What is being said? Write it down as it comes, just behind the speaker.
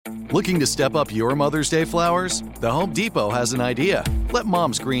Looking to step up your Mother's Day flowers? The Home Depot has an idea. Let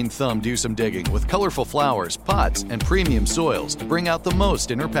Mom's green thumb do some digging with colorful flowers, pots, and premium soils to bring out the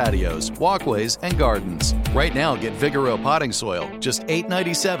most in her patios, walkways, and gardens. Right now, get Vigoro potting soil, just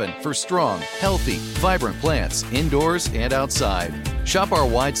 $8.97 for strong, healthy, vibrant plants indoors and outside. Shop our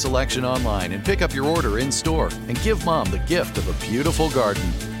wide selection online and pick up your order in-store and give Mom the gift of a beautiful garden.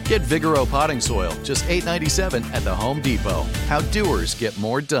 Get Vigoro potting soil, just $8.97 at the Home Depot. How doers get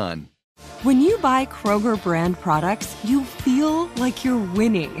more done. When you buy Kroger brand products, you feel like you're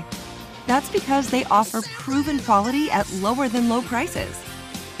winning. That's because they offer proven quality at lower than low prices.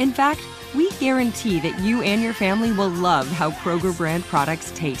 In fact, we guarantee that you and your family will love how Kroger brand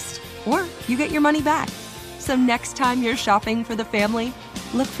products taste, or you get your money back. So next time you're shopping for the family,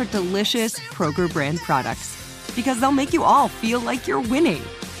 look for delicious Kroger brand products, because they'll make you all feel like you're winning.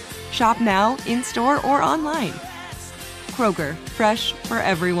 Shop now, in-store, or online. Kroger, fresh for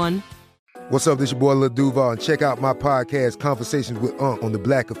everyone. What's up, this your boy Lil Duval, and check out my podcast, Conversations with Unc, on the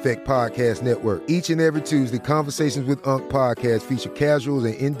Black Effect Podcast Network. Each and every Tuesday, Conversations with Unc podcast feature casual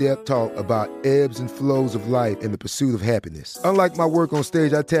and in-depth talk about ebbs and flows of life and the pursuit of happiness. Unlike my work on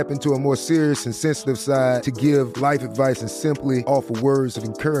stage, I tap into a more serious and sensitive side to give life advice and simply offer words of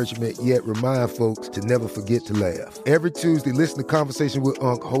encouragement, yet remind folks to never forget to laugh. Every Tuesday, listen to Conversation with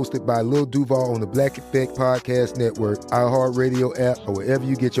Unc, hosted by Lil Duval on the Black Effect Podcast Network, iHeartRadio app, or wherever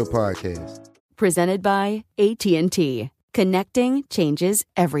you get your podcasts. Presented by AT&T. Connecting changes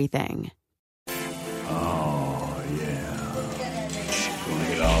everything. Oh, yeah. Gonna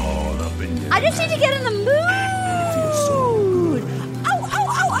get all up in your I just need to get in the mood. It feels so good. Just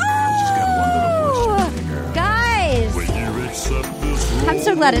got one little question, girl. Guys, Will you accept this I'm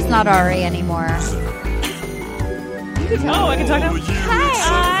so glad it's not Ari anymore. Oh, I can talk now? Hi.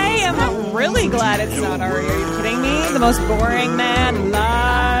 I am really glad it's not Ari. Are you kidding me? The most boring man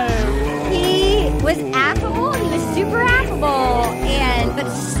alive. He was affable. He was super affable, but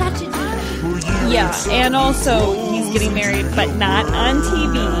such a diva. Yeah, and also he's getting married, but not on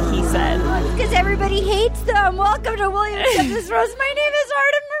TV, he said. Because everybody hates them. Welcome to William Accept This Rose. My name is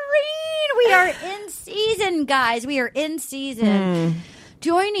Arden Marine. We are in season, guys. We are in season.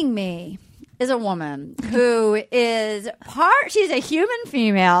 Joining me is a woman who is she's a human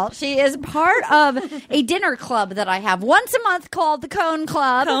female. She is part of a dinner club that I have once a month called the Cone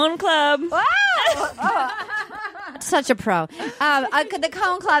Club. Cone Club. Wow. Such a pro. The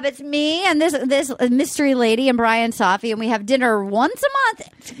Cone Club, it's me and this mystery lady and Brian Safi, and we have dinner once a month.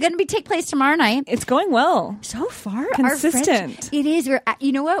 It's going to take place tomorrow night. It's going well. So far, consistent. It is.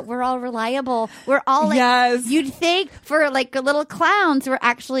 You know what? We're all reliable. We're all like, yes. You'd think for like little clowns, we're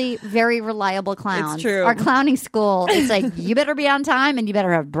actually very reliable clowns. It's true. Our clowning school, it's like you better be on time and you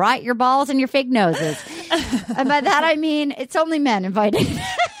better have bright your balls and your fake noses. And by that I mean it's only men invited.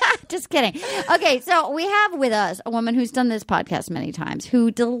 Just kidding. Okay, so we have with us a woman who's done this podcast many times,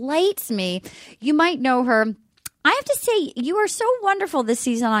 who delights me. You might know her. I have to say, you are so wonderful this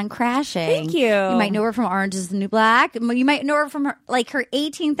season on Crashing. Thank you. You might know her from Orange is the New Black. You might know her from her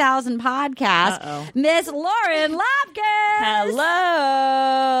 18,000 podcast. Miss Lauren Lapkus. Hello.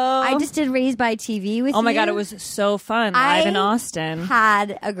 I just did Raised by TV with you. Oh my God, it was so fun live in Austin.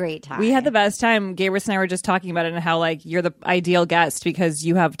 Had a great time. We had the best time. Gabrus and I were just talking about it and how you're the ideal guest because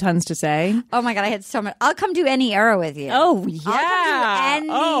you have tons to say. Oh my God, I had so much. I'll come do any era with you. Oh yeah. I'll come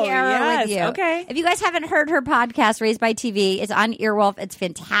do any era with you. Okay. If you guys haven't heard her podcast, Raised by TV, it's on Earwolf. It's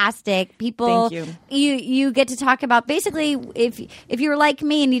fantastic. People, thank you. You get to talk about basically if you were like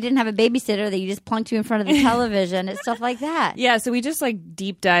me and you didn't have a babysitter that you just plunked you in front of the television and stuff like that. Yeah, so we just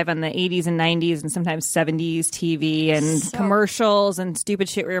deep dive on the 80s and 90s and sometimes 70s TV and commercials and stupid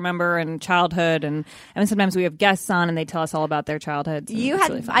shit we remember and childhood and sometimes we have guests on and they tell us all about their childhoods. You had,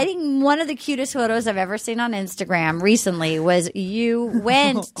 really I think one of the cutest photos I've ever seen on Instagram recently was you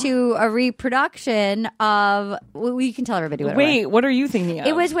went to a reproduction of. Well, you can tell everybody what. Wait, what are you thinking of?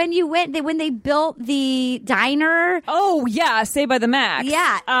 It was when you went when they built the diner. Oh yeah, Saved by the Max.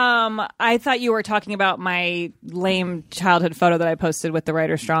 Yeah. I thought you were talking about my lame childhood photo that I posted with the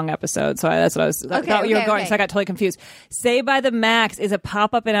Writer Strong episode. So that's what I was. I thought you were going. So I got totally confused. Saved by the Max is a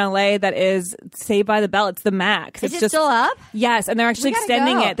pop up in LA that is Saved by the Bell. It's the Max. Is it still up? Yes, and they're actually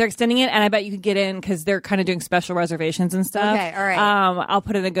extending go. it. They're extending it, and I bet you could get in because they're kind of doing special reservations and stuff. Okay, all right. I'll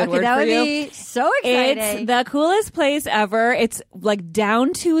put in a good word that for would you. Be so exciting. It's the coolest place ever. It's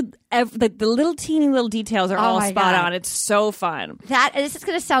down to the little teeny little details are all spot on. It's so fun. This is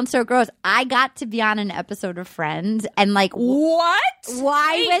going to sound so gross. I got to be on an episode of Friends, and like what?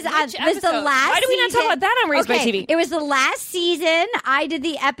 Why was the last? Why do we not talk about that on Raised by TV? It was the last season. I did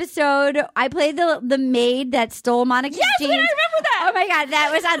the episode. I played the maid that stole Monica's jeans. Yes, I remember that. Oh my god,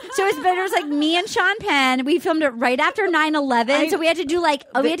 that was on. So it was like me and Sean Penn. We filmed it right after 9/11. So we had to do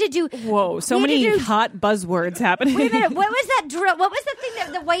Whoa, so many hot buzzwords happening. Wait a minute. What was that drill? What was the thing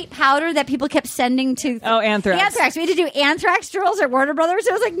that the white powder that people kept sending to? Oh, anthrax. Anthrax. We had to do anthrax drills at Warner Brothers.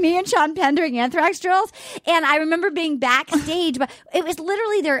 It was like me and Sean Penn doing anthrax drills. And I remember being backstage, but it was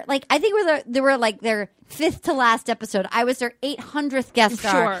literally they were like their 5th to last episode. I was their 800th guest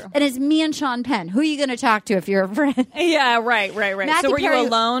star. Sure. And it's me and Sean Penn. Who are you going to talk to if you're a friend? Yeah, right. Matthew So were Perry, you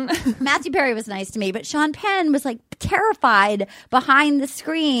alone? Matthew Perry was nice to me, but Sean Penn was like terrified behind the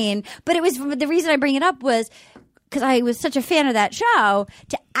screen. But it was the reason I bring it up was because I was such a fan of that show,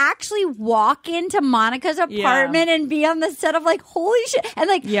 to actually walk into Monica's apartment and be on the set of like, holy shit. And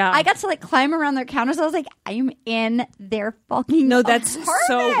like, I got to like climb around their counters. I was like, I'm in their fucking that's apartment.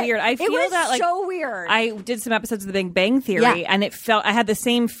 so weird. I feel it was that like so weird. I did some episodes of The Big Bang Theory and I had the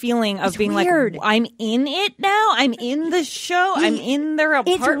same feeling of being weird. like, I'm in it now. I'm in the show. I'm in their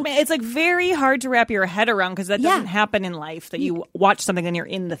apartment. It's like very hard to wrap your head around because that doesn't happen in life, that you watch something and you're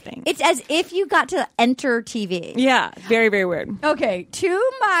in the thing. It's as if you got to enter TV. Yeah, very, very weird. Okay, to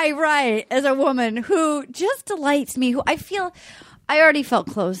my right is a woman who just delights me, who I already felt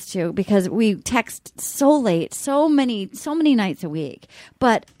close to because we text so late, so many nights a week.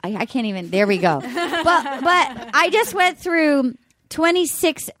 But I can't even. There we go. but I just went through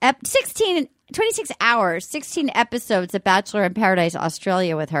 26 hours, 16 episodes of Bachelor in Paradise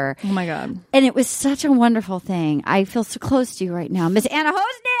Australia with her. Oh my God. And it was such a wonderful thing. I feel so close to you right now, Miss Anna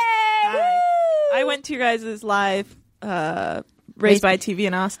Hosney. I went to your guys' live Raised by TV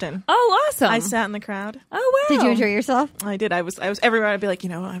in Austin. Oh, awesome. I sat in the crowd. Oh, wow. Did you enjoy yourself? I did. I was everywhere. I'd be like,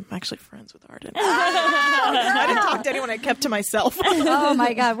 I'm actually friends with Arden. I didn't talk to anyone. I kept to myself. Oh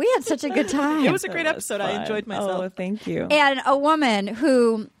my God. We had such a good time. It was a great episode. I enjoyed myself. Oh, thank you. And a woman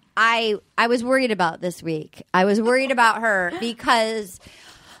who I was worried about this week. I was worried about her because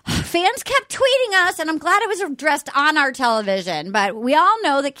fans kept tweeting us, and I'm glad it was addressed on our television, but we all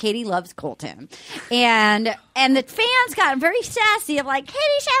know that Katie loves Colton. And the fans got very sassy of like, Katie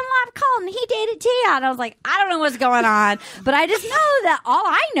should love Colton. He dated Tia. And I was like, I don't know what's going on. But I just know that all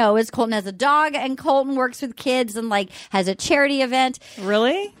I know is Colton has a dog and Colton works with kids and like has a charity event.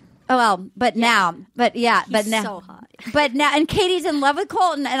 Really? Oh, well, but now, but now, so hot. But now, and Katie's in love with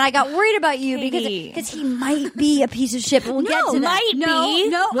Colton, and I got worried about you because he might be a piece of shit. But we'll get to that.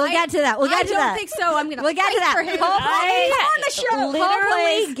 We'll get to that. We'll get to that. I don't think so. I'm gonna. We'll get to that. For him. Paul, please, on the show.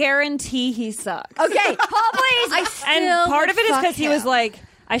 Literally guarantee he sucks. Okay, Paul, please. And part of it is because he was like,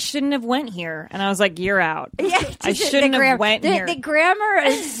 I shouldn't have went here. And I was like, you're out. Yeah, I shouldn't have went here. The grammar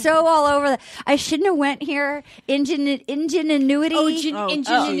is so all over. I shouldn't have went here. Ingenuity.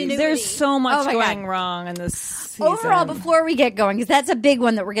 Ingenuity. There's so much going wrong in this season. Overall, before we get going, because that's a big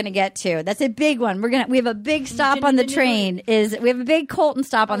one that we're going to get to. That's a big one. We have a big stop on the train. We have a big Colton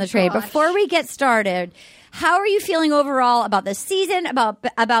stop on the train. Gosh. Before we get started, how are you feeling overall about this season, about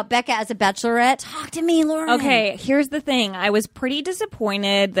Becca as a bachelorette? Talk to me, Lauren. Okay, here's the thing. I was pretty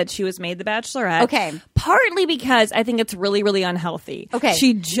disappointed that she was made the Bachelorette. Okay. Partly because I think it's really, really unhealthy. Okay.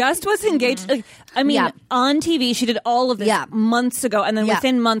 She just was engaged. On TV, she did all of this months ago. And then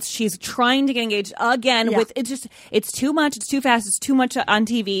within months, she's trying to get engaged again. It's too much. It's too fast. It's too much on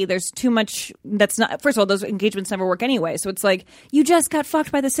TV. There's too much. That's not, first of all, those engagements never work anyway. So it's like, you just got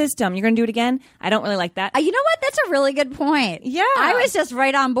fucked by the system. You're going to do it again? I don't really like that. You know what? That's a really good point. Yeah. I was just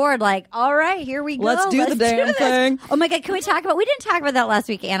right on board. Like, all right, here we go. Let's do the damn thing. Oh my God. Can we talk about, we didn't talk about that last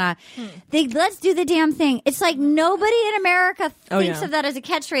week, Anna. Let's do the damn thing. It's like nobody in America thinks of that as a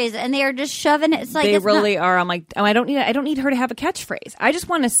catchphrase, and they are just shoving it. It's like, they really are. I'm like, I don't need her to have a catchphrase. I just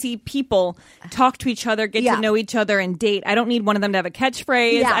want to see people talk to each other, get to know each other, and date. I don't need one of them to have a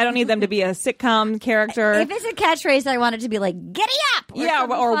catchphrase. Yeah. I don't need them to be a sitcom character. If it's a catchphrase, I want it to be like, giddy up.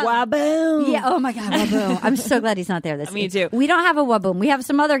 Or waboom. Yeah. Oh my God, waboom. I'm so glad he's not there this Me week. too. We don't have a waboom. We have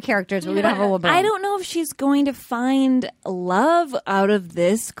some other characters, but we don't have a waboom. I don't know if she's going to find love out of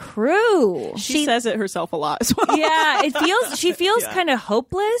this crew. She says it herself a lot as well. Yeah, she feels kind of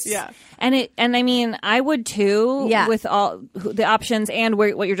hopeless. Yeah. And I mean, I would too. Yeah. With all the options and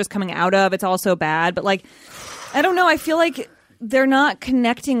what you're just coming out of, it's all so bad. But like, I don't know. I feel like they're not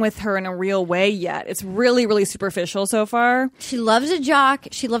connecting with her in a real way yet. It's really, really superficial so far. She loves a jock.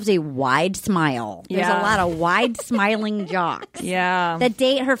 She loves a wide smile. There's a lot of wide smiling jocks. Yeah.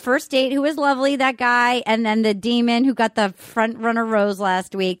 Her first date, who was lovely, that guy, and then the demon who got the front runner rose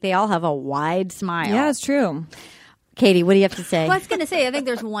last week, they all have a wide smile. Yeah, it's true. Katie, what do you have to say? Well, I was going to say, I think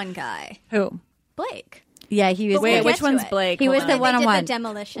there's one guy. Who? Blake. Yeah, he was. Wait, which one's Blake? He was the They one-on-one. did the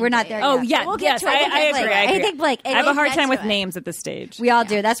demolition We're not date. there Oh, yet. yeah. We'll get yes, to it. I agree. I think Blake. I have a hard get time to with it. names at this stage. We all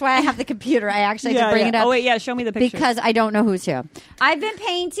do. That's why I have the computer. I actually have to bring it up. Oh, wait, yeah. Show me the picture. Because I don't know who's who. I've been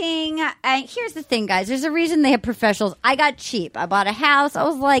painting. And here's the thing, guys. There's a reason they have professionals. I got cheap. I bought a house. I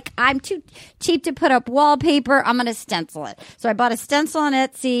was like, I'm too cheap to put up wallpaper. I'm going to stencil it. So I bought a stencil on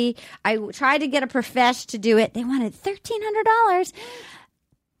Etsy. I tried to get a profesh to do it. They wanted $1,300.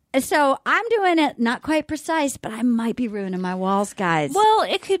 So I'm doing it not quite precise, but I might be ruining my walls, guys. Well,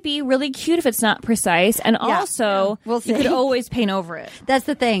 it could be really cute if it's not precise. And also, We'll you see. could always paint over it. That's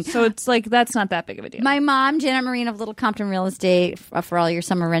the thing. So it's like, that's not that big of a deal. My mom, Janet Marine of Little Compton Real Estate, for all your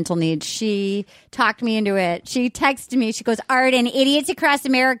summer rental needs, she talked me into it. She texted me. She goes, Arden, idiots across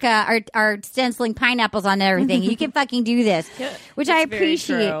America are stenciling pineapples on everything. You can fucking do this, which I very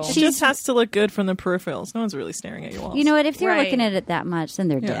appreciate. true. It just has to look good from the peripherals. No one's really staring at your walls. You know what? If they're Right. looking at it that much, then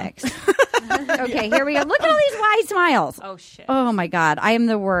they're dicks. Okay, here we go. Look at all these wide smiles. Oh, shit. Oh, my God. I am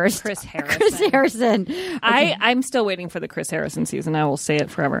the worst. Chris Harrison. Chris Harrison. I'm still waiting for the Chris Harrison season. I will say it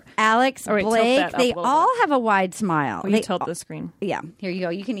forever. Alex, All right, tilt Blake, that up they a little all bit. have a wide smile. Will you They tilt the screen? Yeah, here you go.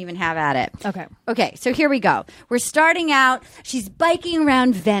 You can even have at it. Okay. Okay, so here we go. We're starting out. She's biking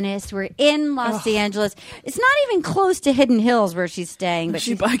around Venice. We're in Los Angeles. It's not even close to Hidden Hills where she's staying, but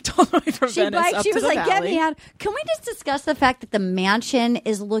she biked all the way from she Venice biked. up She to was the like, "Get valley. me out." Can we just discuss the fact that the mansion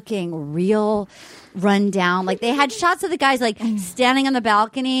is looking real run down? Like they had shots of the guys like standing on the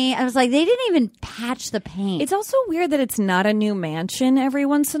balcony. I was like, they didn't even patch the paint. It's also weird that it's not a new mansion every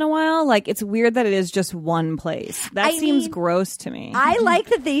once in a while. Like, it's weird that it is just one place. That I seems mean, gross to me. I like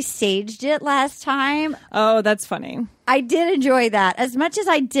that they staged it last time. Oh, that's funny. I did enjoy that as much as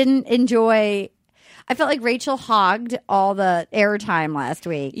I didn't enjoy. I felt like Rachel hogged all the airtime last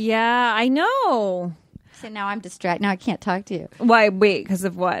week. Yeah, I know. So now I'm distracted. Now I can't talk to you Why? Wait, because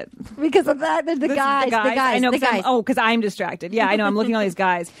of what? because of that. The guys. I know. The 'Cause guys. because I'm distracted. Yeah, I know. I'm looking at all these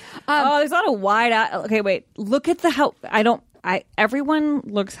guys. There's a lot of wide. Okay, wait. Look at how everyone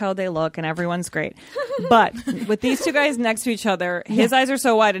looks how they look, and everyone's great. But with these two guys next to each other, his eyes are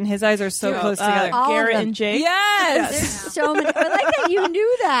so wide, and his eyes are so close together. all of Garrett them. and Jake. Yes. There's so many. I like that you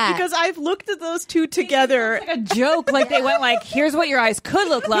knew that. Because I've looked at those two together. A joke, like they went like, here's what your eyes could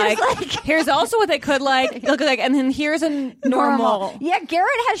look like. Here's also what they could look like, and then here's a normal. Yeah,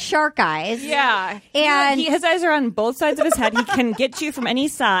 Garrett has shark eyes. Yeah, And- his eyes are on both sides of his head. He can get you from any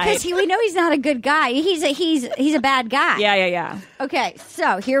side. Because we know he's not a good guy. He's a bad guy. Yeah. Okay,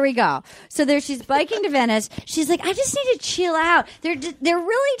 so here we go. So she's biking to Venice. She's like, I just need to chill out. They're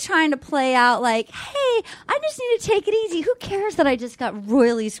really trying to play out like, hey, I just need to take it easy. Who cares that I just got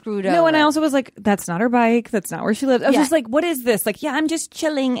royally screwed over? No, and I also was like, that's not her bike. That's not where she lives. I was Yeah. just like, what is this? Like, yeah, I'm just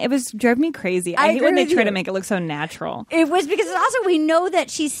chilling. It was driving me crazy. I hate agree when they with try you. to make it look so natural. It was because also we know that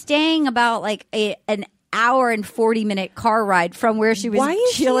she's staying about like an hour and 40-minute car ride from where she was Why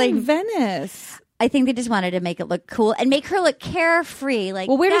is chilling. she in Venice? I think they just wanted to make it look cool and make her look carefree. Like,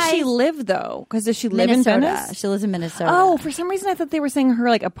 Well, where does she guys, live though? Because does she live Minnesota. in Venice? She lives in Minnesota. Oh, for some reason I thought they were saying her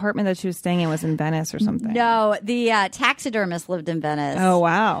like apartment that she was staying in was in Venice or something. no, the taxidermist lived in Venice. Oh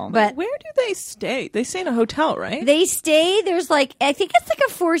wow. But Where do they stay? They stay in a hotel, right? they stay. There's like I think it's like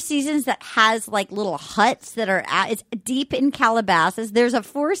a Four Seasons that has like little huts that are it's deep in Calabasas. There's a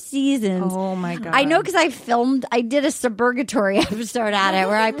Four Seasons. Oh my god. I know because I did a Suburgatory episode at it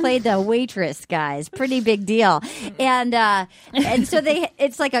where I played the waitress, guys. Pretty big deal. And so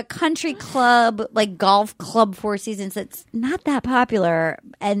it's like a country club, like golf club Four Seasons that's not that popular.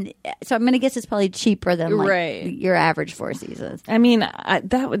 And so I'm going to guess it's probably cheaper than like Right. your average Four Seasons. I mean,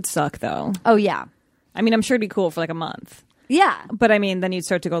 that would suck though. Oh, yeah. I mean, I'm sure it'd be cool for like a month. Yeah. But I mean, then you'd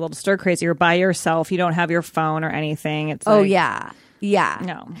start to go a little stir crazy. You're by yourself. You don't have your phone or anything. It's Oh, like, yeah. Yeah.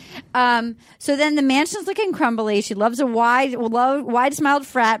 No. So then the mansion's looking crumbly. She loves a wide-smiled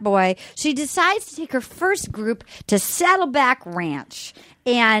frat boy. She decides to take her first group to Saddleback Ranch.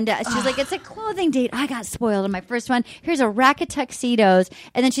 And she's like, it's a clothing date. I got spoiled in my first one. Here's a rack of tuxedos.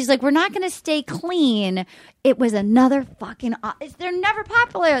 And then she's like, we're not going to stay clean. It was another fucking... they're never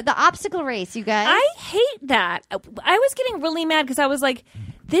popular. The obstacle race, you guys. I hate that. I was getting really mad because I was like,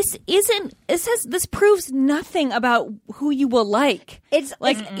 this proves nothing about who you will like. It's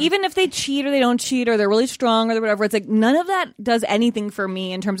like even if they cheat or they don't cheat or they're really strong or whatever, it's like none of that does anything for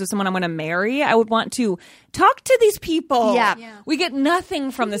me in terms of someone I'm going to marry. I would want to talk to these people. Yeah. We get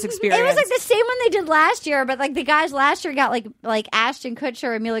nothing from this experience. It was like the same one they did last year, but like the guys last year got like Ashton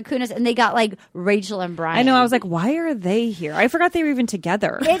Kutcher and Mila Kunis, and they got like Rachel and Brian. I know. I was like, why are they here? I forgot they were even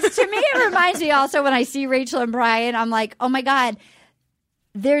together. To me, it reminds me also when I see Rachel and Brian, I'm like, oh my God.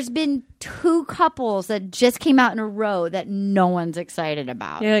 There's been 2 couples that just came out in a row that no one's excited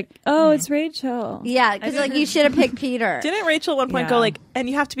about. You're like, oh, it's Rachel. Yeah, because like you should have picked Peter. Didn't Rachel at one point go like, and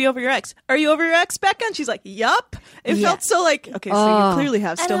you have to be over your ex? Are you over your ex, Becca? And she's like, yup. It felt so like, okay, so you clearly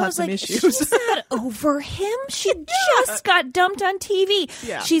still have some issues. She's not over him. She just got dumped on TV.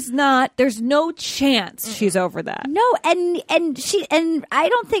 Yeah. She's not. There's no chance she's over that. No, and I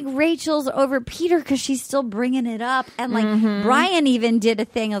don't think Rachel's over Peter because she's still bringing it up. And like Brian even did a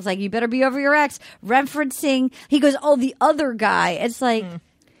thing. I was like, you better be over your ex, referencing. He goes, oh, the other guy. It's like,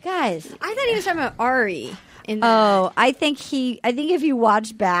 guys. I thought he was talking about Ari. I think if you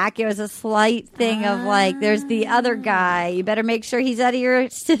watch back, it was a slight thing of like, there's the other guy. You better make sure he's out of your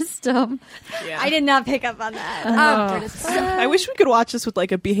system. Yeah. I did not pick up on that. I wish we could watch this with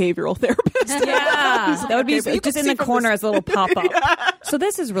like a behavioral therapist. Yeah, that would be just in the corner as a little pop up. Yeah. So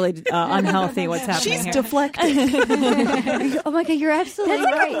this is really unhealthy. What's happening? She's here. deflecting. Oh my God, you're absolutely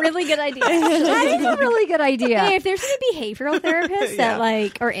That's like right. a really good idea. That is a really good idea. Hey, if there's any behavioral therapists that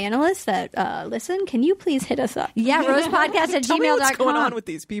like or analysts that listen, can you please hit us up? Yeah, rosepodcast@gmail.com. Tell me what's going on with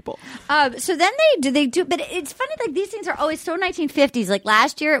these people. So then they do, but it's funny, like these things are always so 1950s. Like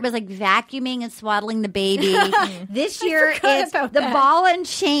last year it was like vacuuming and swaddling the baby. This year it's the ball and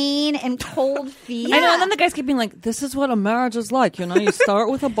chain and cold feet. I know, and then the guys keep being like, this is what a marriage is like. You know, you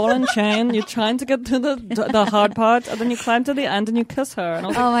start with a ball and chain, you're trying to get to the hard part, and then you climb to the end and you kiss her. And I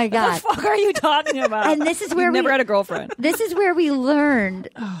was like, oh my God. What the fuck are you talking about? And this is where You've never had a girlfriend. This is where we learned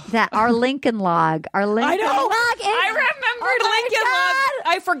that our Lincoln log, I know. I remembered Lincoln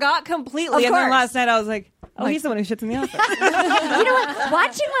Log. I forgot completely. And then last night I was like, oh, he's the one who shits in the office. You know what?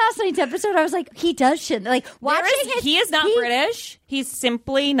 Watching last night's episode, I was like, he does shit. Like he is not British. He's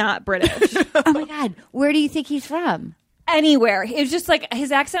simply not British. Oh my God. Where do you think he's from? Anywhere. It was just like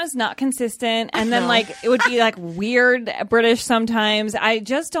his accent is not consistent, and then like it would be like weird British sometimes. I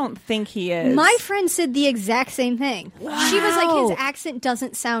just don't think he is. My friend said the exact same thing. Wow. She was like, his accent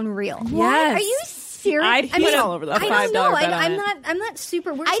doesn't sound real. What? Yes. Are you serious? I'd put all over the $5 I don't know. bet I'm not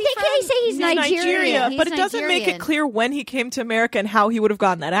super. I think they say he's Nigerian. But it doesn't make it clear when he came to America and how he would have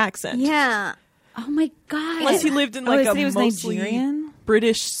gotten that accent. Yeah. Oh my God. Unless he lived in like a mostly Nigerian?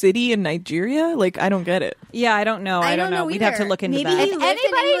 British city in Nigeria. Like, I don't get it. Yeah, I don't know. I don't know. We'd have to look into Maybe that. he If lived in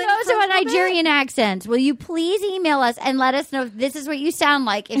anybody England knows for a about little bit. Nigerian accents, will you please email us and let us know if this is what you sound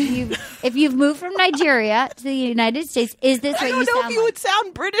like? If you've moved from Nigeria to the United States, is this what you sound like? I don't know if you would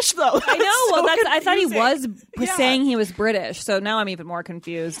sound British though. I know. Well, I thought he was Yeah. saying he was British, so now I'm even more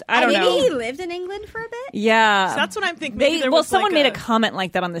confused. I don't know. Maybe he lived in England for a bit. Yeah, So that's what I'm thinking. Maybe there was someone like made a comment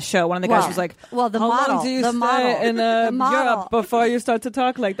like that on the show. One of the guys was like, well, the "How model, long do you the stay model, in the model." Europe before you start to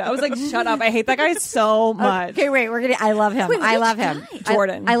talk like that?" I was like, "Shut up! I hate that guy so much." Okay, wait, I love him. I love him.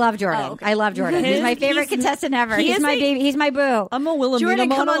 Jordan. I love Jordan. Oh, okay. I love Jordan. He's my favorite contestant ever. He's my baby. He's my boo. I'm a Wilhelmina Jordan,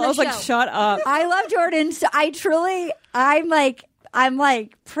 come model. on the I was like, show. "Shut up!" I love Jordan. So I'm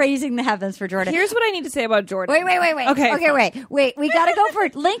like praising the heavens for Jordan. Here's what I need to say about Jordan. Wait. Okay, wait. We got to go for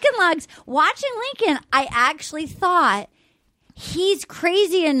Lincoln Logs. Watching Lincoln, I actually thought he's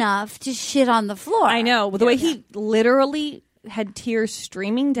crazy enough to shit on the floor. I know. The way he literally had tears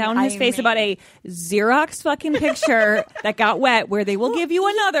streaming down his face about a Xerox fucking picture that got wet where they will give you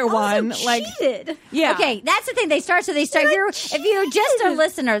another one. Like, cheated. yeah. Okay, that's the thing. They start. If you're just a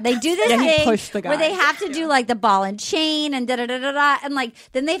listener, they do this Yeah, he thing pushed the guy. where they have to do like the ball and chain and da da da da da, and like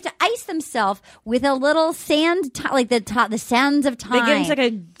then they have to ice themselves with a little sand, the sands of time. They get into like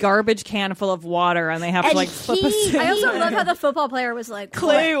a garbage can full of water and they have to And like flip a he- I also love how the football player was like,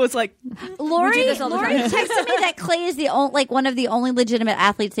 Clay was like, Lori We do this all the time. texted me that Clay is one of the only legitimate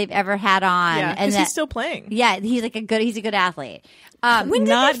athletes they've ever had on. yeah, and because that, he's still playing. yeah, he's a good athlete. When did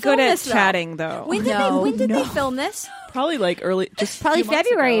not they good film at this, though? chatting though. When did they film this? Probably like early, just Probably a few months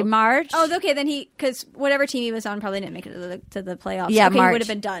February, ago. March. Oh, okay. Then because whatever team he was on probably didn't make it to the playoffs. Yeah, okay, March. he would have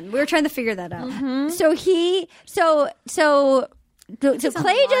been done. We were trying to figure that out. So Clay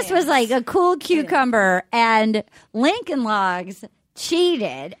just was like a cool cucumber, and Lincoln Logs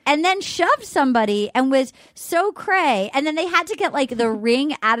cheated and then shoved somebody and was so cray, and then they had to get like the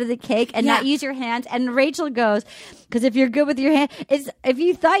ring out of the cake and not use your hands. And Rachel goes, because if you're good with your hands, it's if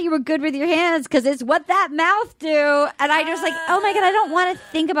you thought you were good with your hands, because it's what that mouth do. And I just like, oh my god, I don't want to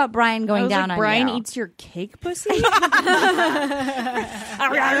think about Brian going down on Brian you. eats your cake, pussy.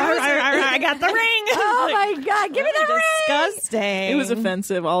 I got the ring. Oh my god, give me the ring. Disgusting. It was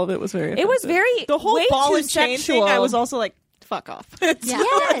offensive. All of it was very offensive. It was very the whole way ball too and chain sexual. thing. I was also like, fuck off. It's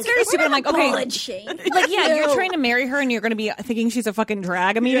very stupid. I'm like, okay, like, you're trying to marry her and you're going to be thinking she's a fucking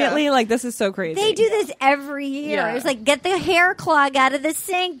drag immediately. Like, this is so crazy. They do this every year. Yeah. It's like, get the hair clog out of the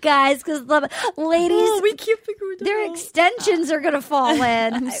sink, guys, because the ladies, we can't figure it out. their extensions are going to fall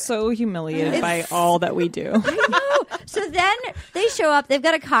in. I'm so humiliated by all that we do. I know. So then they show up. They've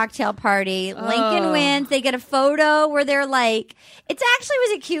got a cocktail party. Lincoln wins. They get a photo where they're like, it actually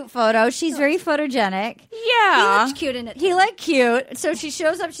was a cute photo. She's very photogenic. Yeah. He looked cute in it. He looked cute. So she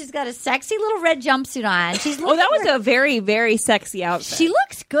shows up. She's got a sexy little red jumpsuit on. She's Oh, that was a very, very sexy outfit. She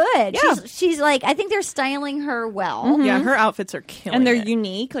looks good. Yeah. She's like, I think they're styling her well. Mm-hmm. Yeah, her outfits are killing and they're it.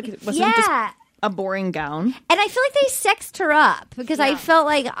 unique. Like, it wasn't just a boring gown. And I feel like they sexed her up because I felt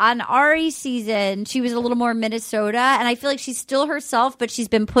like on Ari's season, she was a little more Minnesota. And I feel like she's still herself, but she's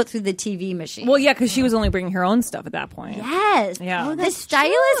been put through the TV machine. Well, yeah, because she was only bringing her own stuff at that point. Yes. Yeah. Oh, the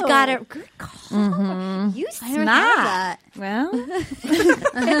stylist got it. Good call. You smart. Well,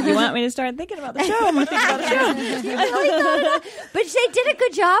 you want me to start thinking about the show? I'm going to think about the show. But they did a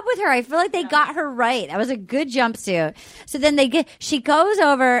good job with her. I feel like they got her right. That was a good jumpsuit. So then she goes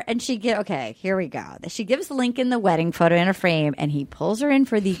over and here we go. She gives Lincoln the wedding photo in a frame and he pulls her in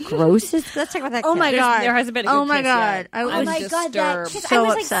for the grossest. Let's talk about that. Oh my god. There hasn't been a good kiss yet. Oh my god. That kiss, So I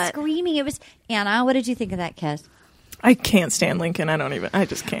was upset. like screaming. It was Anna. What did you think of that kiss? I can't stand Lincoln. I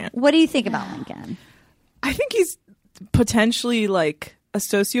just can't. What do you think about Lincoln? I think he's potentially like a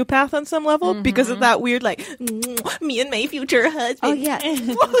sociopath on some level because of that weird like me and my future husband. Oh yeah.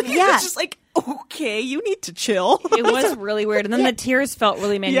 It's just like, okay, you need to chill. It was really weird. And then the tears felt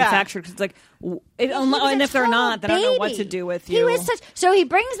really manufactured because it's like, and if they're not, then I don't know what to do with you. He was so he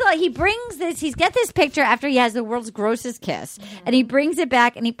brings this. He's got this picture after he has the world's grossest kiss, and he brings it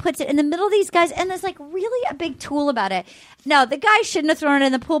back and he puts it in the middle of these guys, and there's like really a big tool about it. No, the guy shouldn't have thrown it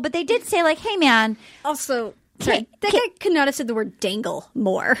in the pool, but they did say like, "Hey, man." Also, that guy could not have said the word dangle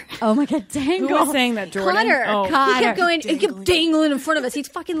more. Oh my god, dangle! Who was saying that, Jordan? Connor. Connor. He kept dangling in front of us. He's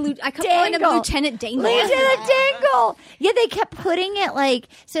fucking. I kept calling him Lieutenant Dangle. Lieutenant Dangle. Yeah, they kept putting it like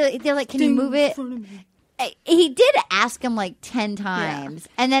so. They're like, "Can you move it?" He did ask him like 10 times,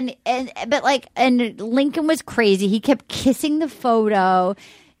 and then and Lincoln was crazy. He kept kissing the photo.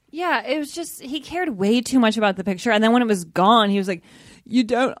 Yeah, it was just he cared way too much about the picture, and then when it was gone, he was like, "You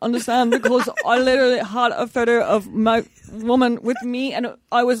don't understand because I literally had a photo of my woman with me, and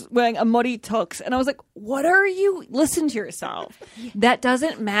I was wearing a muddy tux." And I was like, "What are you? Listen to yourself. That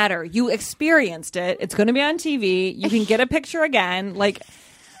doesn't matter. You experienced it. It's going to be on TV. You can get a picture again. Like."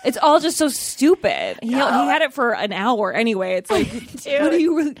 It's all just so stupid. He had it for an hour anyway. It's like, what do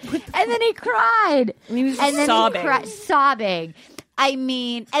you really? And then he cried. And he was sobbing. Sobbing. I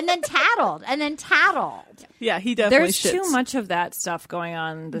mean, and then tattled. Yeah, he definitely There's too much of that stuff going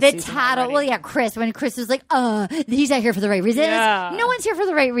on this The season tattle. already. Well, yeah, Chris. When Chris was like, he's not here for the right reasons. Yeah. No one's here for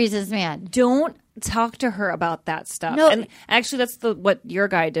the right reasons, man. Don't talk to her about that stuff. No. And actually, that's what your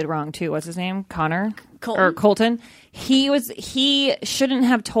guy did wrong too. What's his name? Connor? Colton. Or Colton. He shouldn't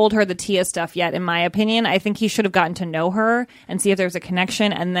have told her the Tia stuff yet, in my opinion. I think he should have gotten to know her and see if there's a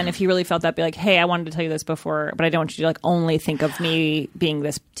connection. And then if he really felt that, be like, hey, I wanted to tell you this before, but I don't want you to like only think of me being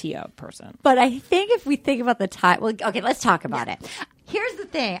this Tia person. But I think if we think about the time, well, okay, let's talk about it. Here's the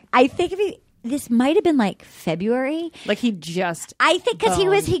thing. I think this might have been like February. Like he just I think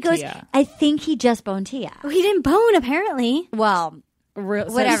because he goes, Tia. I think he just boned Tia. Well, he didn't bone apparently. Well,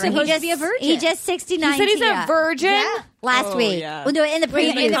 whatever. He's supposed to be a virgin. He just 69. He said he's Tia. a virgin. Yeah. Last week. yeah. Well, no, in the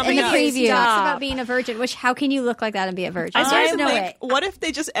preview. In the preview. He talks about being a virgin. Which how can you look like that and be a virgin? I started to know think, it. what if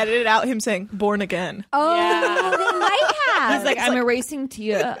they just edited out him saying "born again"? Oh, they might have. He's like, I'm erasing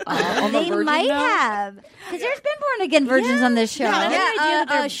Tia. I'm a They virgin might now. have. Because there's been born again virgins on this show.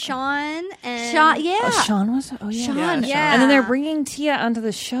 Sean and Sean, yeah. Oh, Sean was. Oh yeah. Sean, yeah. And then they're bringing Tia onto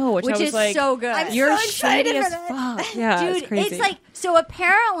the show, which I was is like, so good. I'm You're so excited shady for as that. fuck. Yeah, Dude, it's crazy. it's like, so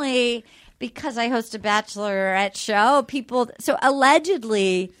apparently, because I host a bachelorette show, so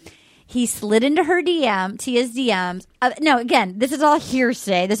allegedly, he slid into her Tia's DMs. No, again, this is all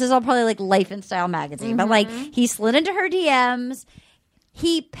hearsay. This is all probably like Life and Style magazine. But like, he slid into her DMs.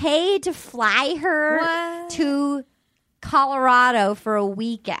 He paid to fly her to Colorado for a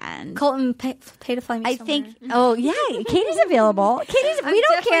weekend. Colton, pay to fly me somewhere. Oh, yeah. Katie's available. We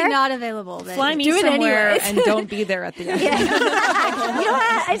don't care. Not available. But fly me do it somewhere anyways. and don't be there at the end. Yeah. You know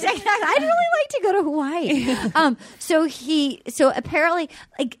what? I'd really like to go to Hawaii. So apparently,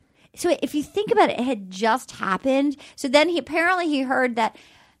 like, so if you think about it, it had just happened. So then he heard that.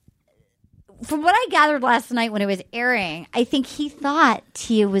 From what I gathered last night when it was airing, I think he thought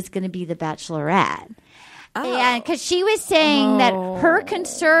Tia was going to be the Bachelorette. And because she was saying that her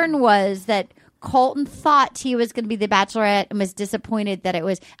concern was that Colton thought Tia was going to be the Bachelorette and was disappointed that it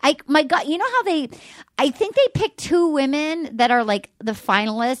was. My God, you know how I think they picked 2 women that are like the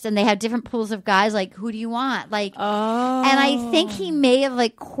finalists, and they have different pools of guys. Like, who do you want? Like, and I think he may have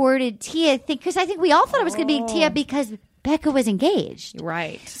like courted Tia. Because I think we all thought it was going to be Tia because Becca was engaged.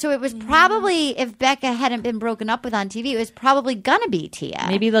 Right. So it was probably, if Becca hadn't been broken up with on TV, it was probably going to be Tia.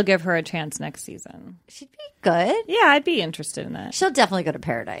 Maybe they'll give her a chance next season. She'd be good. Yeah, I'd be interested in that. She'll definitely go to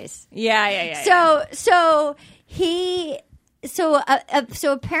Paradise. Yeah. So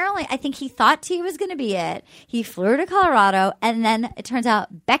apparently, I think he thought Tia was going to be it. He flew her to Colorado, and then it turns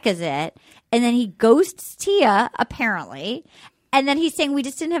out Becca's it. And then he ghosts Tia, apparently. And then he's saying, we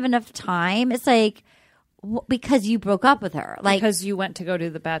just didn't have enough time. It's like, because you broke up with her. Like, because you went to go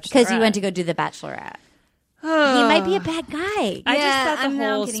do the Bachelorette. Because you went to go do the Bachelorette. He might be a bad guy. I just thought the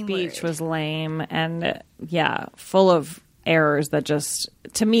whole speech was lame and, full of errors that just,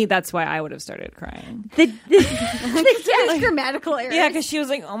 to me, that's why I would have started crying. The grammatical errors. Yeah, because she was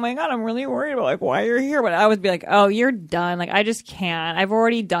like, oh my God, I'm really worried about like why you're here. But I would be like, oh, you're done. Like, I just can't. I've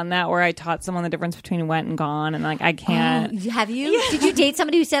already done that where I taught someone the difference between went and gone, and like I can't. Have you? Yeah. Did you date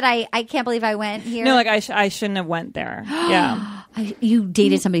somebody who said, I can't believe I went here? No, like I shouldn't have went there. Yeah. You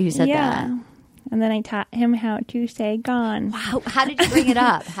dated somebody who said that? And then I taught him how to say gone. Wow. How did you bring it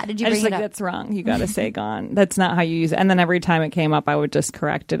up? How did you bring it up? That's wrong. You got to say gone. That's not how you use it. And then every time it came up, I would just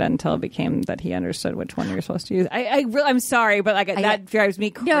correct it until it became that he understood which one you're supposed to use. I'm sorry, but like that drives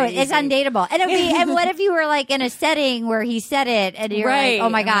me crazy. No, it's undateable. And and what if you were like in a setting where he said it and you're like, oh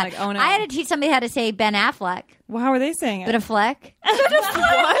my God. Like, oh no. I had to teach somebody how to say Ben Affleck. Well, how are they saying it? But a fleck.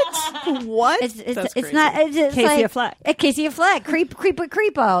 What? It's not. It's Casey like, Affleck. Casey Affleck. Creep with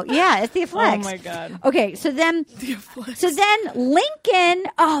creepo. Yeah, it's the Afflecks. Oh my God. Okay, so then Lincoln.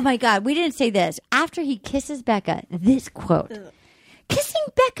 Oh my God, we didn't say this. After he kisses Becca, this quote. Kissing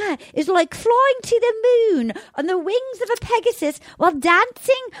Becca is like flying to the moon on the wings of a Pegasus while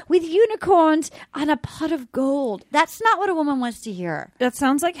dancing with unicorns on a pot of gold. That's not what a woman wants to hear. That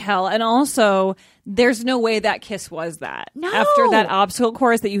sounds like hell. And also, there's no way that kiss was that. No. After that obstacle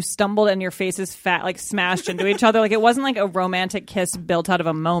course that you stumbled and your faces smashed into each other. Like, it wasn't like a romantic kiss built out of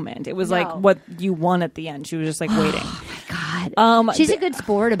a moment. It was like what you won at the end. She was just like waiting. Oh my God. She's a good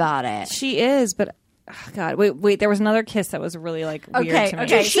sport about it. She is, but oh God, wait. There was another kiss that was really like weird to me.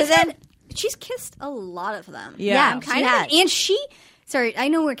 Okay. So then she's kissed a lot of them. Yeah, I'm kind of, and she. Sorry, I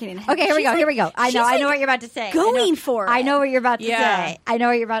know we're getting ahead. Okay, here we go. I know what you're about to say. Going for it. I know what you're about to say. I know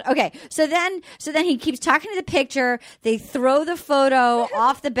what you're about. Okay, so then he keeps talking to the picture. They throw the photo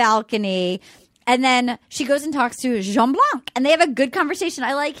off the balcony. And then she goes and talks to Jean Blanc, and they have a good conversation.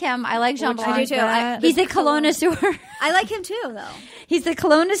 I like him. I like Jean Blanc. I do too. He's a colonnoisseur. I like him too, though. He's the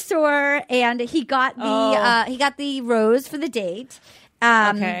colonnoisseur, and he got the rose for the date.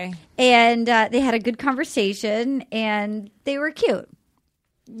 Okay. And they had a good conversation, and they were cute.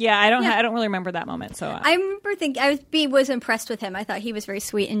 Yeah, I don't really remember that moment. So I remember thinking I was impressed with him. I thought he was very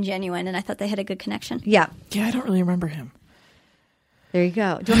sweet and genuine, and I thought they had a good connection. Yeah. Yeah, I don't really remember him. There you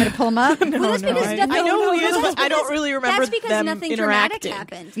go. Do you want me to pull him up? I know who he is, but I don't really remember that's because them nothing interacting. dramatic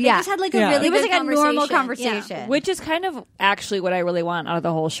happened. They just had like a really it was good like a normal conversation. Yeah. Which is kind of actually what I really want out of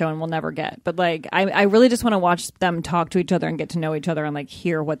the whole show, and we'll never get. But like, I really just want to watch them talk to each other and get to know each other and like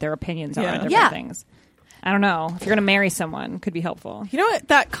hear what their opinions are on different things. I don't know. If you're going to marry someone, could be helpful. You know what?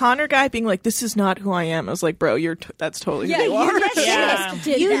 That Connor guy being like, "This is not who I am." I was like, "Bro, that's totally who you are."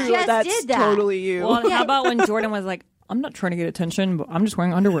 That's totally you. Well, how about when Jordan was like, "I'm not trying to get attention, but I'm just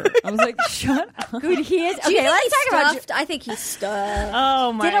wearing underwear." I was like, "Shut up." Dude, he is. Okay, let's talk about. I think he's stuffed.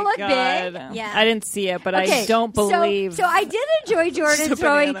 Oh my God! Did it look big? Yeah, I didn't see it, but I don't believe. So I did enjoy Jordan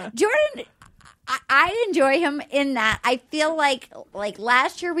throwing. Jordan. I enjoy him in that. I feel like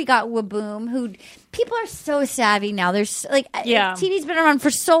last year we got Waboom, who people are so savvy now. There's TV's been around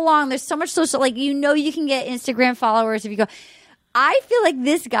for so long. There's so much social, you can get Instagram followers if you go. I feel like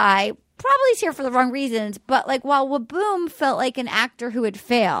this guy probably is here for the wrong reasons, but while Waboom felt like an actor who had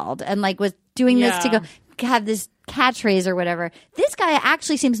failed and was doing this to go have this catchphrase or whatever, this guy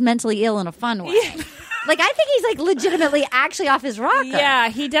actually seems mentally ill in a fun way. I think he's legitimately actually off his rocker. Yeah,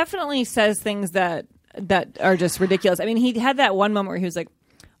 he definitely says things that that are just ridiculous. I mean, he had that one moment where he was like,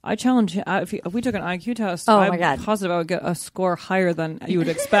 I challenge if we took an IQ test, I'm positive I would get a score higher than you would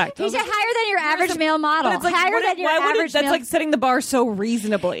expect. He said higher than your average male model. It's like, higher than your average male. That's like setting the bar so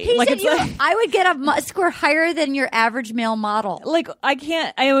reasonably. He like, said I would get a score higher than your average male model. Like,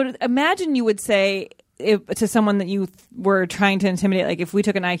 I would imagine you would say, to someone that you were trying to intimidate, like if we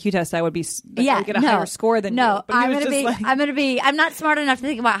took an IQ test, I would be get a higher score than you. No, I'm not smart enough to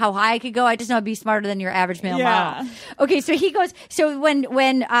think about how high I could go. I just know I'd be smarter than your average male model. Okay, so he goes. So when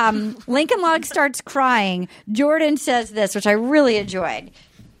Lincoln Log starts crying, Jordan says this, which I really enjoyed.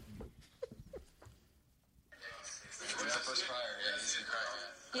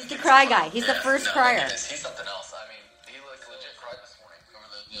 He's the cry guy. He's the first crier. He's something else. I mean, he legit cried this morning over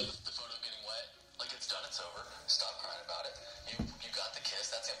the photo getting wet. Like, it's done, it's over. Stop crying about it. You got the kiss.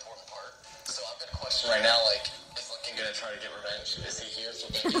 That's the important part. So I've got a question right now. Like, is Lincoln going to try to get revenge? Is he here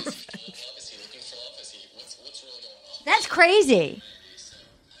for vengeance? Is he full of love? Is he looking for love? What's really going on? That's crazy. So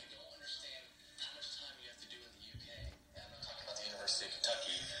I don't understand how much time you have to do in the UK. And I'm not talking about the University of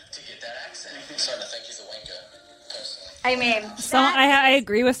Kentucky to get that accent. I'm starting to think he's a wanker, personally. I mean, I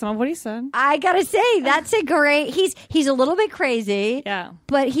agree with some of what he said. I gotta say, that's a great. He's a little bit crazy,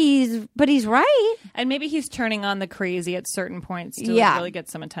 but he's right. And maybe he's turning on the crazy at certain points to really get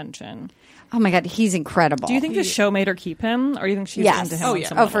some attention. Oh my God, he's incredible. Do you think the show made her keep him, or do you think she's into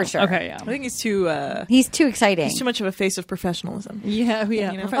him? Oh, for sure. Okay, yeah. I think he's too exciting. He's too much of a face of professionalism. Yeah.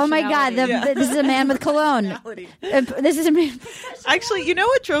 You know? Oh my God, this is a man with cologne. This is a man. Actually, you know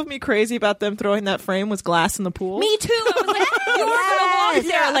what drove me crazy about them throwing that frame was glass in the pool. Me too. I was like, you're going to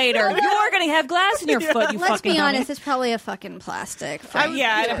walk there later. You're going to have glass in your foot. You Let's fucking be dummy. honest. It's probably a fucking plastic frame.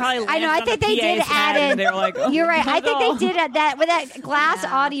 It probably. I know. I think they did add it. Like, you're right. I think they did add that. But that glass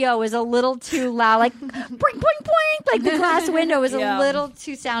audio was a little too loud. Like boing, boing, boing. Like the glass window was a little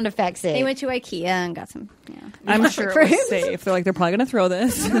too sound effectsy. They went to IKEA and got some. I'm sure it was safe. They're like, they're probably going to throw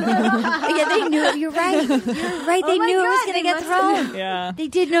this. Yeah, they knew. You're right. You're right. They knew it was going to get thrown. Yeah, they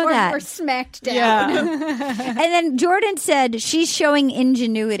did know that. Or smacked down. Yeah. And then Jordan said she's showing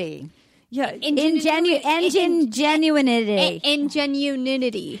ingenuity. Yeah, ingenuity.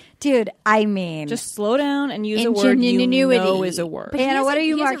 Ingenuity. Dude, I mean, just slow down and use a word you know is a word. Anna, what are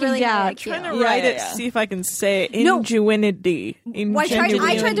you marking down? I'm trying to write it to see if I can say ingenuity. I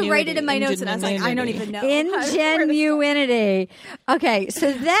tried to write it in my notes and I was like, I don't even know. Ingenuity. Okay,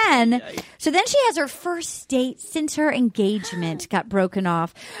 so then she has her first date since her engagement got broken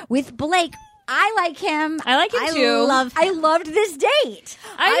off with Blake. I like him. I like him too. I loved this date.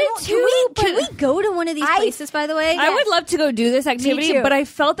 I did too. Can we go to one of these places, by the way? I would love to go do this activity, but I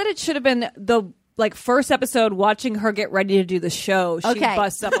felt that it should have been the first episode, watching her get ready to do the show. She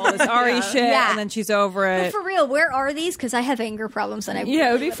busts up all this Ari shit, and then she's over it. But for real, where are these? Because I have anger problems, and it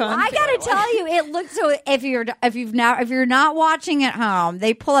would be fun. I gotta tell you, it looks so. If you're not watching at home,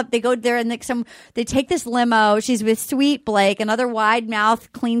 they pull up, they go there, and they take this limo. She's with Sweet Blake, another wide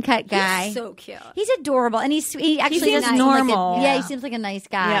mouth, clean cut guy. He's so cute. He's adorable, and he actually seems doesn't normal. Seem like he seems like a nice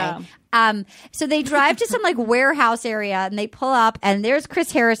guy. Yeah. So they drive to some warehouse area, and they pull up, and there's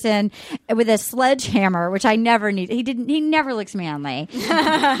Chris Harrison with a sledgehammer, which I never need. He never looks manly.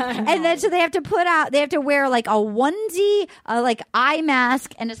 And then so they have to wear like a onesie, like eye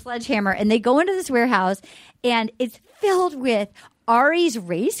mask, and a sledgehammer, and they go into this warehouse, and it's filled with Ari's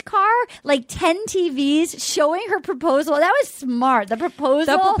race car, like 10 TVs showing her proposal. That was smart. The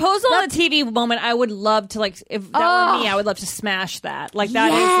proposal on the TV moment, I would love to, if that were me, I would love to smash that. Like,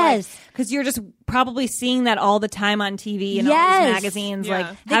 that is because you're just probably seeing that all the time on TV and all these magazines,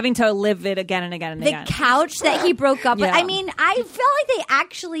 having to live it again and again and again. The couch that he broke up with. I mean, I feel like they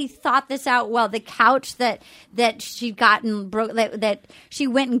actually thought this out well. The couch that she that she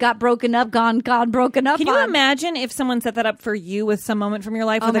went and got broken up, gone broken up. Can you imagine if someone set that up for you with some moment from your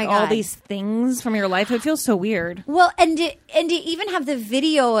life with all these things from your life? It would feel so weird. Well, and to even have the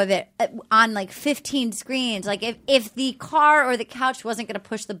video of it on 15 screens, if the car or the couch wasn't going to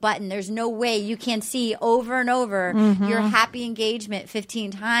push the button, there's no way you can see over and over your happy engagement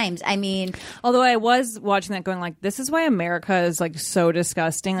 15 times. I mean, although I was watching that going this is why America is so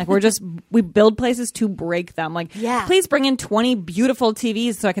disgusting. We build places to break them. Please bring in 20 beautiful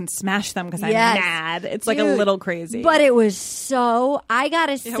TVs so I can smash them because I'm mad. It's a little crazy. But it was so, I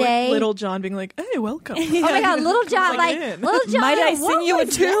gotta say, Little John being like, hey, welcome. Oh my God, Little John, Little John, might I sing you a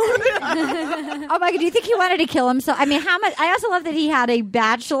tune? Oh my God, do you think he wanted to kill himself? I mean, how much? I also love that he had a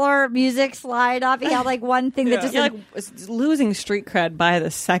Bachelor music slide signed off. He had like one thing that just like was losing street cred by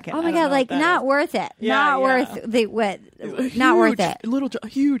the second. Oh my God, like not worth it. Not worth the not worth it.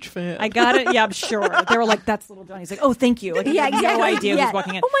 Huge fan. I got it. Yeah, I'm sure. They were like, "That's Little John." He's like, "Oh, thank you." Like, yeah, exactly. No idea who's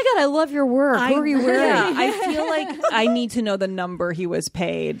walking in. Oh my God, I love your work. Who are you wearing? Yeah, I feel like I need to know the number he was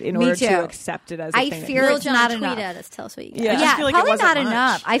paid in order to accept it as a thing. I fear it's not enough. Tweet at us, tell us what you got. Yeah, feel like probably it wasn't not much.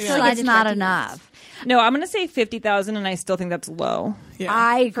 enough. I feel like it's not enough. No, I'm going to say 50,000, and I still think that's low. Yeah.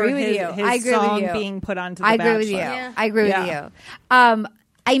 I agree with his, you. His I agree song with you. being put onto the I agree Bachelor. with you. Yeah. I agree with you.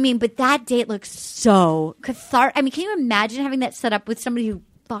 I mean, but that date looks so cathartic. I mean, can you imagine having that set up with somebody who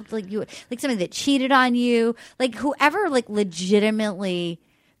fucked like you, like somebody that cheated on you, like whoever, like legitimately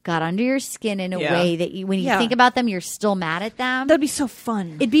got under your skin in a way that you, when you think about them, you're still mad at them. That'd be so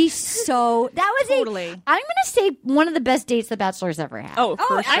fun. It'd be so. That was Totally. I'm going to say one of the best dates the Bachelor's ever had. Oh,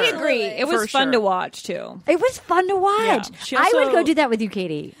 for sure. I agree. It was For fun sure. to watch too. It was fun to watch. She I would also- go do that with you,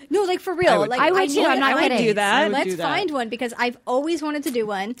 Katie. No, like for real. Like I would too. I'm not I would kidding. do that. Let's find one because I've always wanted to do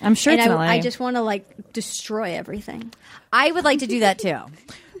one. I'm sure and it's in LA. I just want to like destroy everything. I would like to do that too.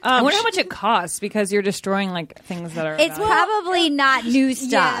 I wonder how much it costs because you're destroying like things that are. It's probably not new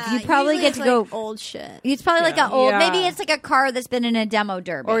stuff. Yeah, you probably usually get to it's, go like, old shit. It's probably like an old. Yeah. Maybe it's like a car that's been in a demo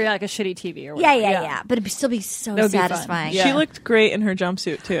derby. or like a shitty TV or yeah, whatever. yeah. But it'd still be so That would be fun. satisfying. Yeah. She looked great in her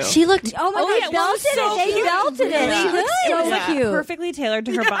jumpsuit too. She looked. Oh my yeah, God, well, belted so it. They cute. belted it. Yeah. She looked It was so like cute. perfectly tailored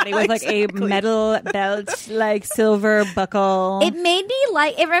to her body with like a metal belt, like silver buckle. It made me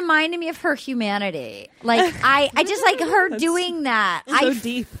like. It reminded me of her humanity. Like I just like her doing that. so I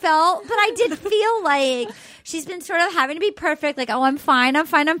deep. felt, but I did feel like she's been sort of having to be perfect. Like, oh, I'm fine.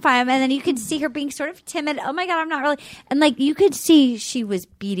 And then you could see her being sort of timid. Oh my God, I'm not really. And like you could see she was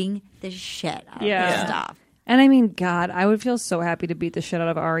beating the shit out of this stuff. And I mean, God, I would feel so happy to beat the shit out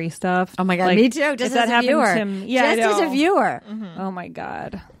of Ari stuff. Oh my God, Like, me too. if Just that as a happened viewer. to me, yeah, just I as a know. viewer. Oh my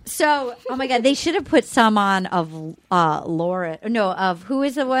God. So, oh my God, they should have put some on of Lauren. No, of who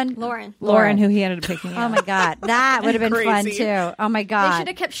is the one? Lauren. Who he ended up picking. Oh my God, that would have been fun Crazy. too. Oh my They God. should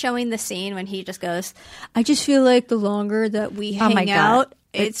have kept showing the scene when he just goes, I just feel like the longer that we hang my God. out,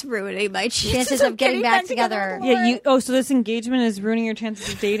 it's ruining my chances of getting back together. Yeah, so this engagement is ruining your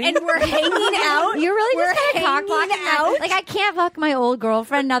chances of dating? And we're hanging out. You're really We're just kind of hanging cock-blocking out. Like, I can't fuck my old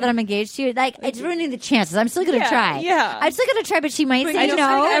girlfriend now that I'm engaged to you. Like, it's ruining the chances. I'm still going to try. yeah. I'm still going to try, but she might say I just no.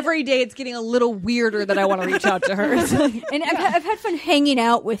 think every day it's getting a little weirder that I want to reach out to her. It's like- And I've had fun hanging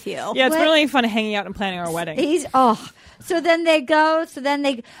out with you. yeah, it's been really fun hanging out and planning our wedding. So then they go. So then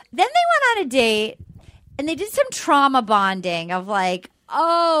they went on a date, and they did some trauma bonding of like,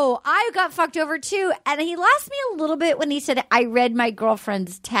 oh, I got fucked over too. And he lost me a little bit when he said, I read my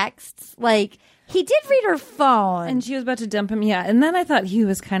girlfriend's texts. Like, he did read her phone. And she was about to dump him, yeah. And then I thought he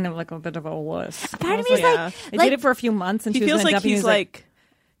was kind of like a bit of a wuss. Part of me is like, They did it for a few months, and He she was feels gonna like dump him. he's He was like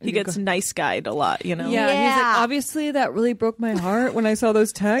he gets nice guyed a lot, you know. yeah. And he's Yeah. like, obviously that really broke my heart when I saw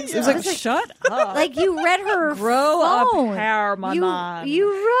those texts. It was like, shut up. like you read her Grow phone. up, hair, my man.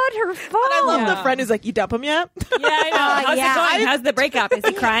 You read her phone. I love the friend who's like, "You dump him yet?" Yeah, I know. How's yeah. it going? How's the breakup? Is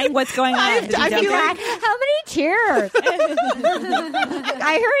he crying? What's going on? Did he I dump feel you? like- How many tears?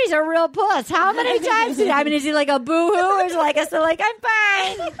 I heard he's a real puss. How many times did I mean? Is he like a boo-hoo or is he like a like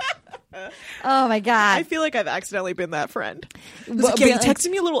I'm fine? Oh my God! I feel like I've accidentally been that friend. Well, Like, yeah, you but- texted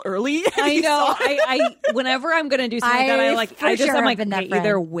me a little early. and I you know. saw it. I whenever I'm gonna do something like that, I'm like, that okay, friend.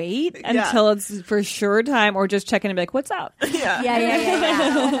 either wait until it's for sure time, or just check in and be like, "What's up?" Yeah.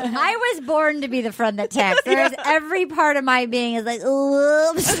 Yeah. I was born to be the friend that texts. There's every part of my being is like,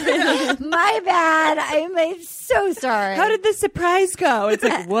 oops, my bad. I'm so sorry. How did the surprise go? It's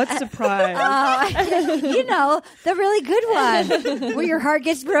like, what surprise? you know, the really good one where your heart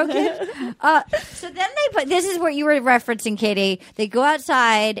gets broken. So then they put, this is what you were referencing, Katie. They go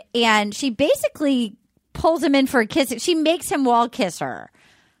outside and she basically pulls him in for a kiss. She makes him wall kiss her.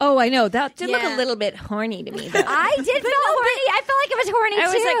 Oh, I know. That did look Yeah. a little bit horny to me. Though. I did feel horny. I felt like it was horny I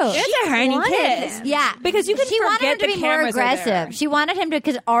too. was like, it's a horny wanted kiss. him. Yeah, Because you can she wanted forget him to the be more cameras are there. aggressive. She wanted him to,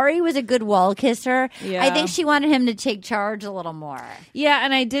 because Ari was a good wall kisser. Yeah. I think she wanted him to take charge a little more. Yeah,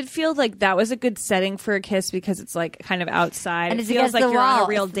 and I did feel like that was a good setting for a kiss because it's like kind of outside. And it it's feels against like the you're on wall. a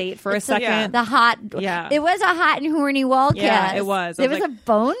real date for a It's second. The hot, Yeah. It was a hot and horny wall kiss. Yeah, it was. I It was was like, a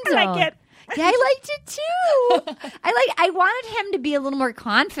bone zone. I like it. Yeah, I liked it too. I wanted him to be a little more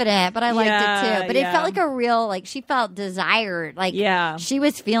confident, but I liked it too. But it Yeah. felt like a real, like she felt desired. Like Yeah. she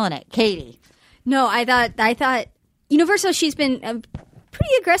was feeling it. Katie. No, I thought Universal, she's been a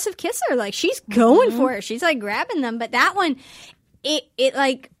pretty aggressive kisser. Like she's going for it. She's like grabbing them. But that one, it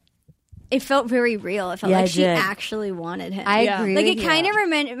like it felt very real. It felt Yeah, like it she did. actually wanted him. I Yeah. agree. Like with it kind you. of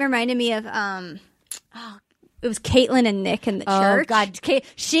reminded me of it was Caitlyn and Nick in the church. Oh God,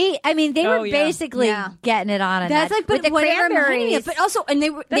 they were basically getting it on. That's like, but with the cranberries. But also, and they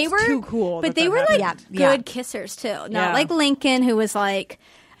were too cool. But they were like good kissers too. Not like Lincoln, who was like,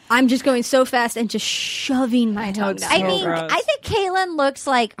 I'm just going so fast and just shoving my tongue down. I think Caitlyn looks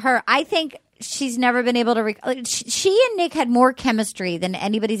like her. I think she's never been able to. She and Nick had more chemistry than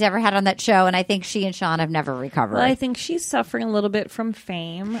anybody's ever had on that show, and I think she and Sean have never recovered. Well, I think she's suffering a little bit from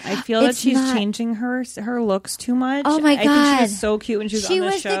fame. I feel that she's changing her looks too much. Oh my God, I think she was so cute when she was on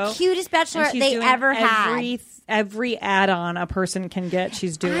the show. She was the cutest bachelorette they ever had. Every add-on a person can get,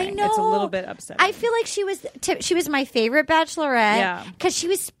 she's doing. I know. It's a little bit upsetting. I feel like she was my favorite bachelorette because she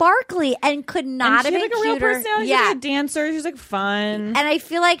was sparkly and could not have been cuter. Real personality. She's like a dancer. She's like fun. And I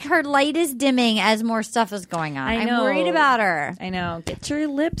feel like her light is dimming as more stuff is going on. I'm worried about her. I know. Get your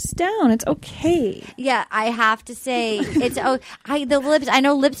lips down. It's okay. Yeah, I have to say the lips. I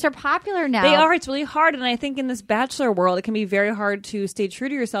know lips are popular now. They are. It's really hard, and I think in this bachelor world, it can be very hard to stay true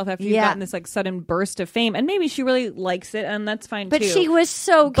to yourself after you've gotten this like sudden burst of fame. And maybe she really likes it, and that's fine too. But she was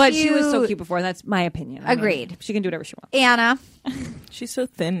so cute. But she was so cute before, and that's my opinion. Agreed. She can do whatever she wants. Anna. She's so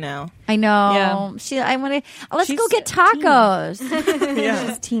thin now. I know. Yeah. I want to. Let's go get tacos. Yeah,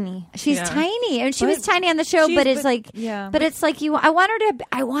 she's teeny. She's tiny, and she was tiny on the show. But it's like, But it's like you. I want her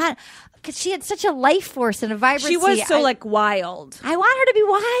to. Because she had such a life force and a vibrancy. She was so wild. I want her to be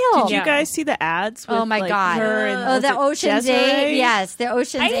wild. Did you guys see the ads? With, oh my God! Her and, the Ocean's 8. Yes, the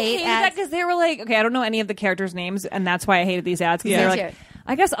Ocean's 8 I hated that because they were like, okay, I don't know any of the characters' names, and that's why I hated these ads. Because they were like,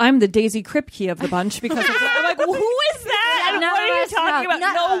 I guess I'm the Daisy Kripke of the bunch because I'm like, who is that? What are you talking about?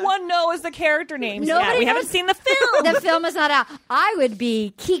 No one knows the character names yet. We haven't seen the film. The film is not out. I would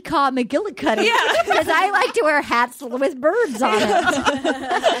be Keekaw McGillicuddy because I like to wear hats with birds on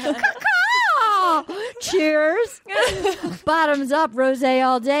it. Cheers. Bottoms up, rosé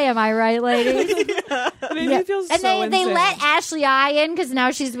all day. Am I right, ladies? It feels and so they let Ashley I in because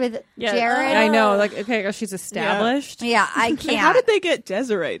now she's with Jared. I know. Like, okay, she's established. Yeah, I can't. How did they get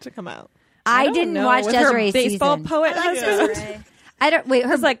Desiree to come out? I didn't watch Desiree's baseball season. poet husband. I don't wait.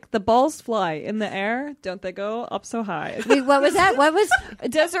 Her like the balls fly in the air, don't they go up so high? Wait, what was that? What was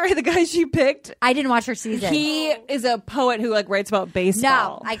Desiree, the guy she picked? I didn't watch her season. He is a poet who writes about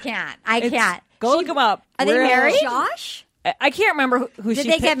baseball. No, I can't. I can't. Go look him up. Are they married? Josh? I can't remember who did she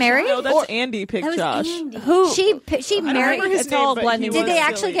they picked. get married? No, that's Andy picked Josh. Andy. Who she married? It's all blending. Did they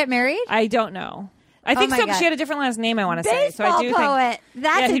actually get married? I don't know. I think so. She had a different last name. I want to say. So Baseball I do poet. think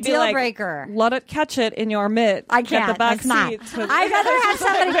That's a he'd be deal like, breaker. Let it catch it in your mitt. I can't. Get the back That's not. seats. I'd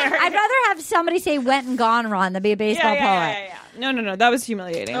rather have somebody say "went and gone" wrong than be a baseball poet. Yeah. No. That was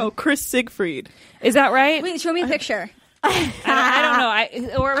humiliating. Oh, Chris Siegfried. Is that right? Wait, show me a picture. I don't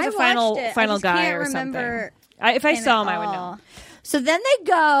know. Or it was a final guy or remember something. If I saw him, I would know. So then they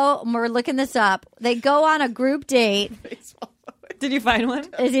go. We're looking this up. They go on a group date. Did you find one?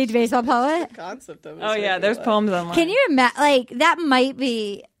 Is he a baseball poet? Concept of it. Oh yeah, there's poems online. Can you imagine? Like that might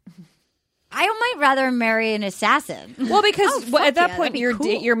be. I might rather marry an assassin. Well, because at that point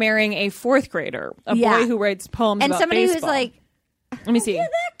you're marrying a fourth grader, a boy who writes poems and about somebody baseball. who's like, let me see. Yeah,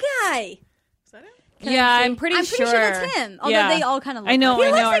 that guy. Yeah, I'm pretty sure that's him. Although they all kind of look I know. He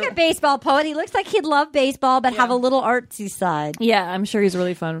looks like a baseball poet. He looks like he'd love baseball, but have a little artsy side. Yeah, I'm sure he's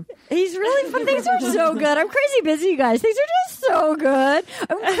really fun. He's really fun. Things are so good. I'm crazy busy, you guys. Things are just so good.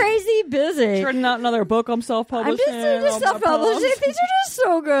 I'm crazy busy. Turning out another book. I'm self-publishing. I'm just self-publishing. Things are just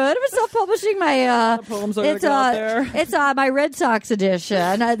so good. I'm self-publishing my poems are get out there. It's my Red Sox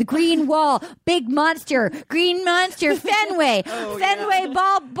edition. The Green Wall, Big Monster, Green Monster, Fenway, Fenway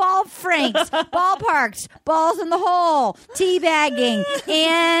Ball Franks, ballparks, balls in the hole, teabagging,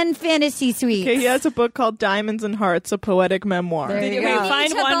 and fantasy suites. Okay, he has a book called Diamonds and Hearts, a poetic memoir.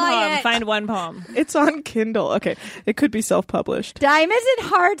 Find one poem. It's on Kindle. Okay, it could be self-published. Diamonds and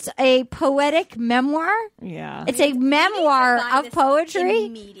Hearts, a poetic memoir. Yeah, it's a memoir of poetry.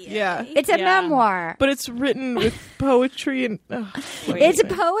 Yeah, it's a memoir, but it's written with poetry and. It's a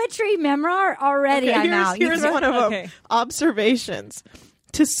poetry memoir already. Okay, I'm out. Here's one of them. Observations: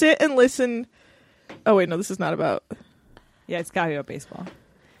 to sit and listen. Oh wait, no, this is not about. Yeah, it's got to be about baseball.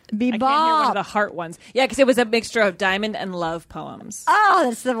 I can't hear one of the heart ones. Yeah, because it was a mixture of diamond and love poems. Oh,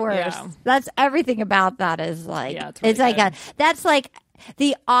 that's the worst. Yeah. That's everything about that is like it's really like that's like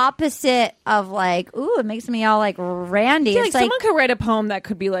the opposite of like, ooh, it makes me all like randy. It's like someone could write a poem that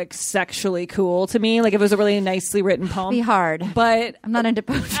could be like sexually cool to me. Like if it was a really nicely written poem. Be hard, but I'm not into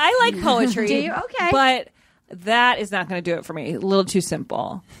poetry. I like poetry. Do you? Okay, but that is not going to do it for me. A little too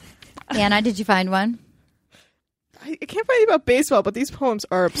simple. Anna, did you find one? I can't find anything about baseball, but these poems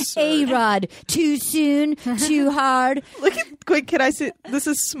are absurd. A-Rod, too soon, too hard. Look at, wait, can I say, this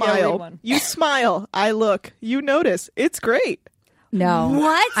is smile. Yeah, read one. You smile, I look, you notice, it's great. No.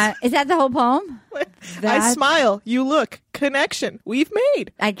 What? Is that the whole poem? I smile, you look, connection, we've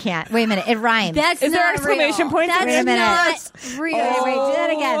made. I can't. Wait a minute. It rhymes. That's Is there not exclamation real. points? That's Wait a minute. not real. Wait, do that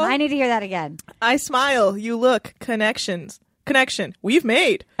again. I need to hear that again. I smile, you look, connection, we've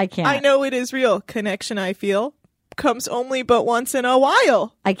made. I can't. I know it is real. Connection I feel comes only but once in a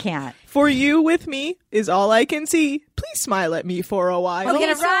while. I can't. For you with me is all I can see. Please smile at me for a while. Okay,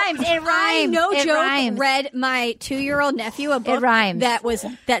 it rhymes. It rhymes. I, no It joke, rhymes. read my 2-year-old nephew a book rhymes.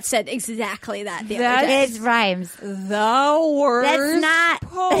 that said exactly that the That other day. It rhymes. The worst That's not-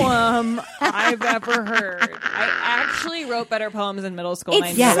 poem I've ever heard. I actually wrote better poems in middle school. and I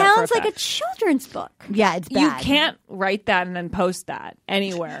It know that for sounds like a fact. children's book. Yeah, it's You bad. can't write that and then post that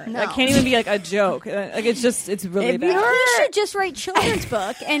anywhere. No. That can't even be like a joke. Like it's really bad. He should just write children's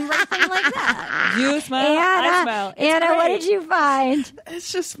book and write things like that. You smile, I smile. It's Anna, what great. did you find?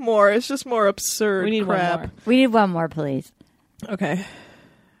 It's just more absurd We need crap. one more. We need one more, please. Okay.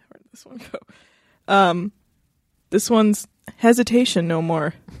 Where did this one go? This one's hesitation no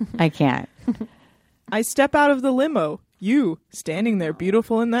more. I can't. I step out of the limo. You, standing there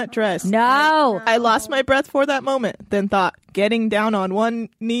beautiful in that dress. No. I lost my breath for that moment, then thought getting down on one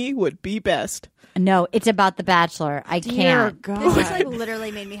knee would be best. No, it's about The Bachelor. I Dear can't. God. This is like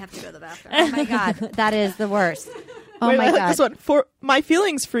literally made me have to go to the bathroom. Oh my God. That is the worst. Oh Wait, my I like God. this one. For my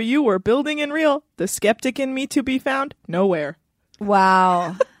feelings for you were building and real. The skeptic in me to be found nowhere.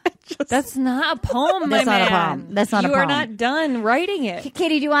 Wow. That's not a poem, That's my not a man. poem. That's not a You are poem. not done writing it.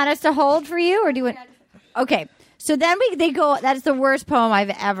 Katie, do you want us to hold for you or do you want... Okay. So then they go, that's the worst poem I've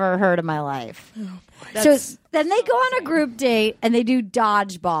ever heard in my life. So then they go on a group date and they do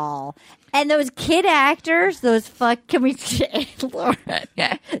dodgeball. And those kid actors, can we... Lauren.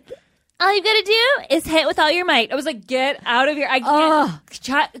 All you gotta do is hit with all your might. I was like, get out of here. I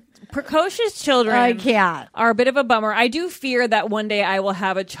can't. Precocious children I can't. are a bit of a bummer. I do fear that one day I will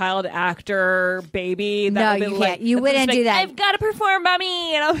have a child actor baby. That No, will be you like, can't. You that's wouldn't just do like, that. I've got to perform,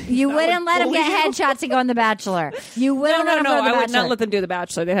 mommy. And You wouldn't let them get headshots to go on The Bachelor. You wouldn't let them go on The I would Bachelor. not let them do The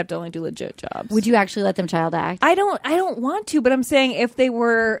Bachelor. They'd have to only do legit jobs. Would you actually let them child act? I don't want to, but I'm saying if they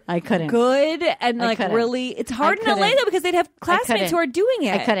were I couldn't. good and I like couldn't. really, it's hard I in LA couldn't. though because they'd have couldn't. classmates who are doing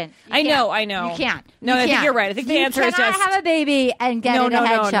it. I couldn't. You I know. You can't. No, You I think can't. you're right. I think the answer is cannot just have a baby and get it a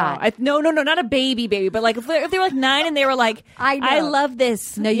headshot. No, not a baby, but like if they were like 9 and they were like, I know. I love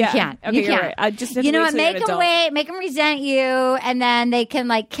this. No, you Yeah. can't. Okay, you you're can't. right. I just have you to know wait what? till you're Make an them adult. wait. Make them resent you, and then they can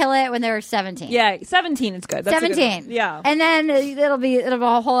like kill it when they're 17. Yeah, 17 is good. That's a good 17. one. Yeah. and then it'll be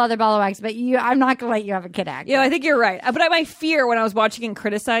a whole other ball of wax. But I'm not gonna let you have a kid act. Yeah, I think you're right. But my fear when I was watching and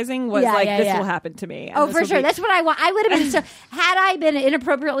criticizing was this will happen to me. And Oh, this for will sure. be- That's what I want. I would have been so. Had I been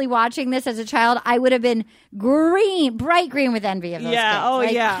inappropriately watching this as a child, I would have been bright green with envy of those Yeah. kids. Oh,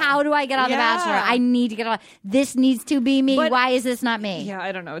 Like, yeah. How do I get on The Yeah. Bachelor? I need to get on. This needs to be me. But- Why is this not me? Yeah,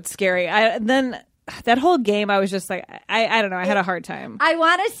 I don't know. It's scary. Then that whole game, I was just like, I don't know. I had a hard time. I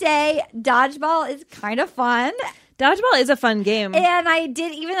want to say dodgeball is kind of fun, Dodgeball is a fun game. and I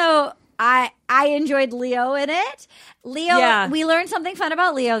did, even though I enjoyed Leo in it. Leo, Yeah. we learned something fun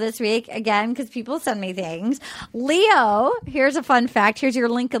about Leo this week again because people send me things. Leo, here's a fun fact. Here's your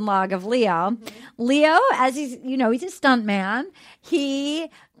Lincoln log of Leo. Leo, as he's a stunt man. He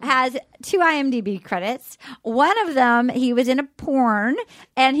has 2 IMDb credits. One of them, he was in a porn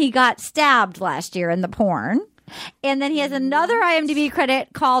and he got stabbed last year in the porn. And then he has another IMDb credit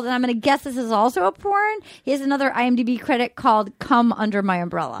called, and I'm going to guess this is also a porn. He has another IMDb credit called Come Under My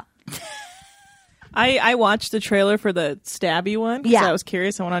Umbrella. I watched the trailer for the stabby one because I was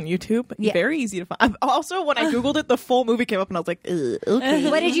curious. I went on YouTube. Yeah. Very easy to find. Also, when I Googled it, the full movie came up and I was like, okay.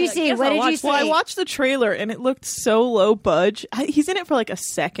 What did you see? What did you see? Well, I watched the trailer and it looked so low budge. He's in it for like a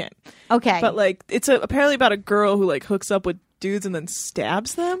second. Okay. But like, it's apparently about a girl who like hooks up with dudes and then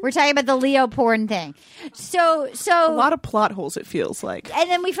stabs them. We're talking about the Leo porn thing. So A lot of plot holes, it feels like. and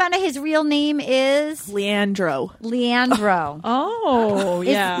then we found out his real name is Leandro. Leandro. Oh,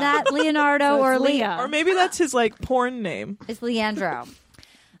 yeah. It's not Leonardo So or it's Leo. Leah. Or maybe that's his like porn name. It's Leandro.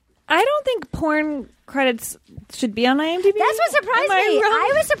 I don't think porn credits should be on IMDb. That's what surprised Am I me. wrong?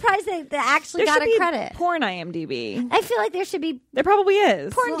 I was surprised that they actually There got should a be credit. porn IMDb. I feel like there should be There probably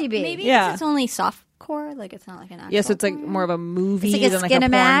is. porn DB. Maybe Yeah. it's only softcore, like it's not like an actual. Yes, it's like more of a movie It's like a than like a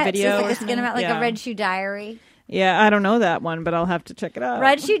porn Skinamat. video. It's like a Skinamat, like Yeah. a Red Shoe Diary. Yeah, I don't know that one, but I'll have to check it out.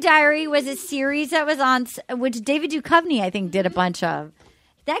 Red Shoe Diary was a series that was on, which David Duchovny, I think, did a bunch of.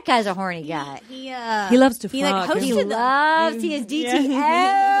 That guy's a horny guy. He loves to He like fuck. hosted He them. loves. He is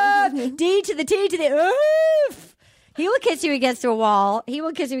DTF. D to the T to the F. He will kiss you against a wall. He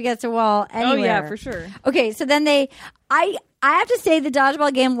will kiss you against a wall anywhere. Oh yeah, for sure. Okay, so then I have to say the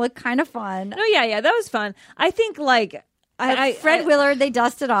dodgeball game looked kind of fun. No, yeah, that was fun. I think like Fred Willard, they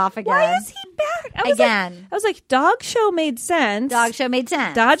dusted off again. Why is he back? Again. I was like, Dog Show made sense.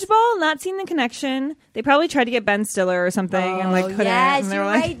 Dodgeball, not seeing the connection. They probably tried to get Ben Stiller or something and like couldn't. Yes, and they you're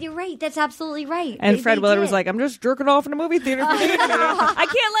were like, right. You're right. That's absolutely right. And They Fred Willard did. was like, I'm just jerking off in a movie theater.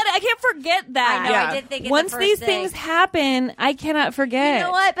 I can't forget that. I know, I did think it the Once first these thing. things happen, I cannot forget. You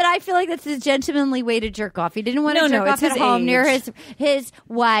know what? But I feel like that's his gentlemanly way to jerk off. He didn't want to No, jerk off it's at his home age. near his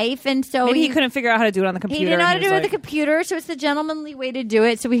wife, and so Maybe he couldn't figure out how to do it on the computer. He didn't know how to and do he it was with the computer, so it's the gentlemanly way to do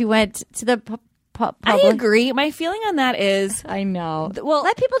it. So he went to the public. I agree. My feeling on that is, I know. Well,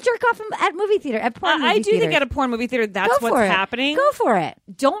 let people jerk off at movie theater. At porn movie I do think theaters. at a porn movie theater, that's Go for what's it. happening. Go for it.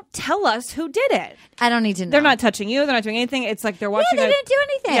 Don't tell us who did it. I don't need to know. They're not touching you. They're not doing anything. It's like they're watching. they didn't do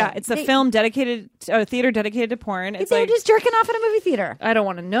anything. Yeah, it's a theater dedicated to porn. It's they like were just jerking off in a movie theater. I don't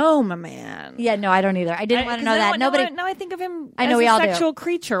want to know, my man. Yeah, no, I don't either. I didn't want to know that. Nobody. Now I think of him I know as we a all do. sexual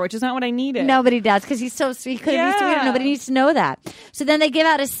creature, which is not what I needed. Nobody does because he's so sweet. He could have used to it. Nobody needs to know that. So then they give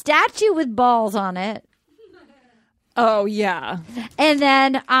out a statue with balls on it. Oh yeah. And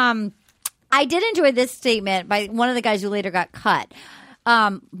then I did enjoy this statement by one of the guys who later got cut.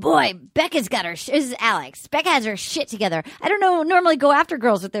 Boy, Becca's got her. This is Alex. Becca has her shit together. I don't know. Normally go after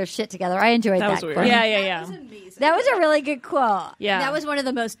girls with their shit together. I enjoyed that. That was weird. quote. Yeah. That was a really good quote. Yeah. That was one of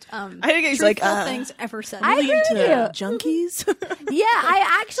the most I think he's like things ever said. I agree with you. junkies. Yeah,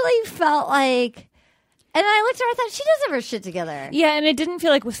 I actually felt like, and I looked at her. I thought she does have her shit together. Yeah, and it didn't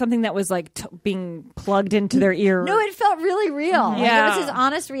feel like something that was like being plugged into their ear. No, it felt really real. Like, Yeah. it was his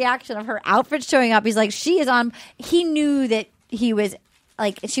honest reaction of her outfit showing up. He's like, she is on. He knew that he was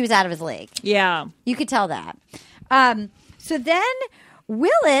like she was out of his league. Yeah. You could tell that. So then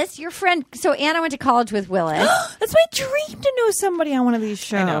Willis, your friend. So Anna went to college with Willis. That's my dream to know somebody on one of these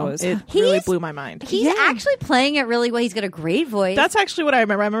shows. I know. It really blew my mind. He's actually playing it really well. He's got a great voice. That's actually what I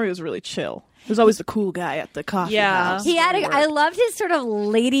remember. I remember he was really chill. He was always the cool guy at the coffee house. He had. I loved his sort of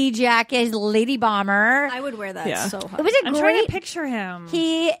lady jacket, his lady bomber. I would wear that so hard. It was a I'm great. trying to picture him.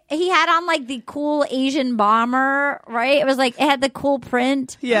 He had on like the cool Asian bomber, right? It was like it had the cool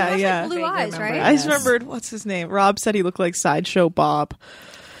print. Yeah. Blue eyes, right? I just remembered, what's his name? Rob said he looked like Sideshow Bob.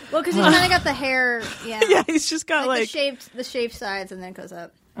 Well, because he's kind of got the hair. Yeah. Yeah, he's just got like the shaved sides, and then it goes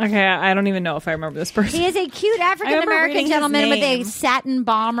up. Okay, I don't even know if I remember this person. He is a cute African American gentleman with a satin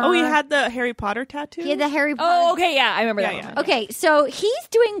bomber. Oh, he had the Harry Potter tattoo? He had the Harry Potter. Oh, okay, yeah, I remember that one. Okay, so he's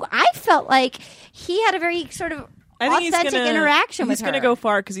doing. I felt like he had a very sort of authentic interaction with her. He's going to go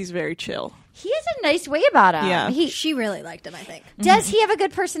far because he's very chill. He has a nice way about him. Yeah. She really liked him, I think. Does he have a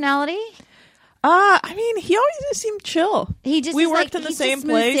good personality? I mean, he always just seemed chill. He just we is worked like- in the he's same just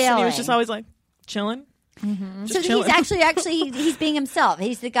smooth place, and he sailing. was just always like chilling. So he's actually he's being himself.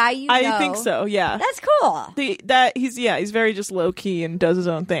 He's the guy you know. I think so. Yeah, That's cool. He's very just low key and does his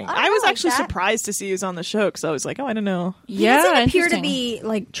own thing. I was like actually that. surprised to see he was on the show because I was like, oh, I don't know. He doesn't appear to be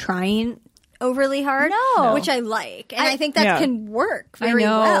like trying overly hard, No. which I like, and I think that can work very I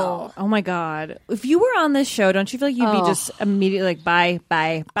know. well. Oh my god! If you were on this show, don't you feel like you'd be just immediately like bye.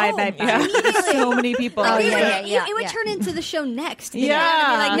 So many people. Like, yeah, it would turn into the show next.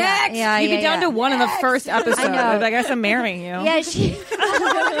 Yeah. Like next. Yeah, You'd be yeah, down yeah. to one in the first episode. I know. I guess I'm marrying you. Yeah,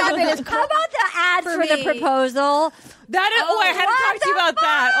 how about the ads for the me. proposal? That is. Oh, I had to what talk to you the about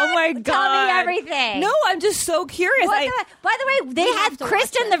that. Oh my fuck? god! Tell me everything. No, I'm just so curious. By the way, they had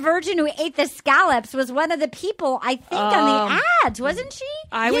Kristen the Virgin who ate the scallops was one of the people I think on the ads, wasn't she?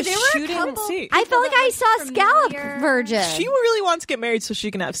 I was there were a shooting. couple- I felt like I saw Scallop Virgin. She really wants to get married so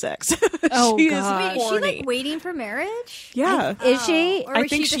she can have sex. Oh, she God. is Is she horny. like waiting for marriage? Yeah. Is she? Or I was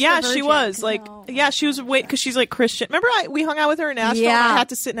think she she, just a she virgin? was like, she was because she's like Christian. Remember, we hung out with her in Nashville. Yeah. And I had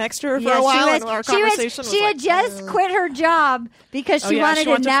to sit next to her for Yeah, a while, she and our conversation was she like, had just quit her job because she wanted she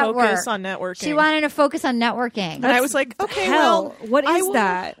wanted to to network. focus on networking. She wanted to focus on networking. and I was like, okay, hell. well, What I is will-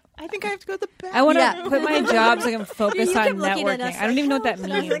 that? I think I have to go to the bathroom. I want to Yeah. quit my job so I can focus You on kept looking at networking. us I don't even know what that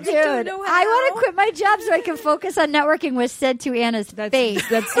means. Dude, I want to quit my job so I can focus on networking was said to Anna's face.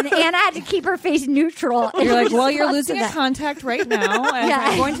 And Anna had to keep her face neutral. You're like, well, you're Plus losing a that. contact right now, and Yeah.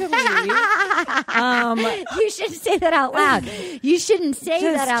 I'm going to leave. You shouldn't say that out loud. You shouldn't say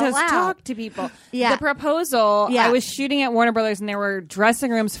that out just loud. talk to people. Yeah. The proposal, Yeah. I was shooting at Warner Brothers, and there were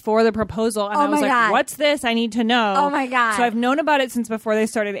dressing rooms for the proposal, and Oh I was my like, God. what's this? I need to know. Oh my God. So I've known about it since before they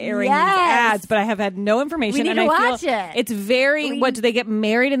started airing Yes. these ads, but I have had no information. We need and to I feel watch it. It's very, what, do they get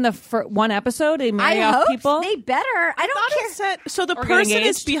married in the one episode? They marry I off hope people? they better. I don't care. So the Or get person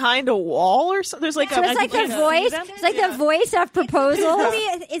is engaged? behind a wall or something. There's like So it's like the voice. It's like the voice of proposal. But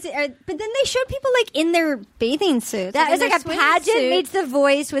then they showed people like in their bathing suits. That is in like a their pageant swimsuit. meets The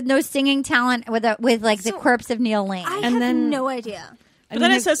Voice with no singing talent with the corpse of Neil Lane. I have no idea. But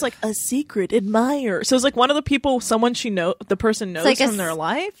then it says like a secret admirer. So it's like one of the people, someone the person knows like from their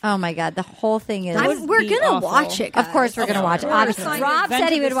life. Oh my God, the whole thing is. We're gonna watch it. Guys. Of course, we're gonna watch it. Obviously, Rob said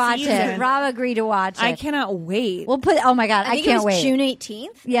he would watch it. Rob agreed to watch it. I cannot wait. We'll put. Oh my God, I think can't it was wait. June 18th.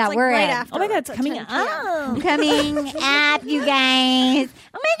 Yeah, it's we're right in. after. Oh my God, it's coming up. Coming up, you guys.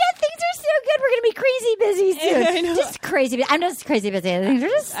 Oh my God, things are so good. We're gonna be crazy busy soon. I know. Just crazy. I'm just crazy busy. Things are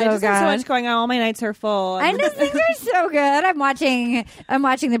just so I just good. have so much going on. All my nights are full. I know things are so good. I'm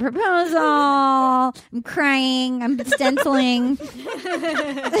watching The Proposal. I'm crying. I'm stenciling.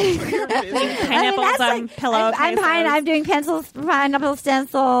 Pineapples on pillow. I'm doing pineapple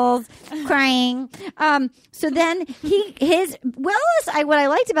stencils, crying. So then Willis. What I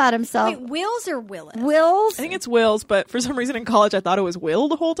liked about himself. Wait, Wills or Willis? Wills. I think it's Wills, but for some reason in college I thought it was Will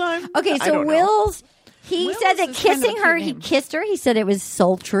the whole time. Okay, I so don't know. Wills. He Wills said that is kind of kissing a her, cute he name. kissed her. He said it was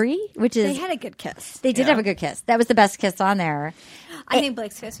sultry, which is They had a good kiss. they did have a good kiss. That was the best kiss on there. I think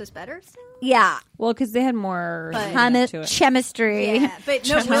Blake's kiss was better. Still. Yeah, Well, because they had more chemistry. Yeah, but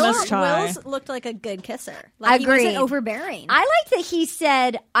no, Chemistry. Wills looked like a good kisser. Like Agreed. He wasn't overbearing. I like that he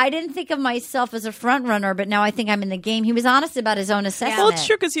said, I didn't think of myself as a front runner, but now I think I'm in the game. He was honest about his own assessment. Well, it's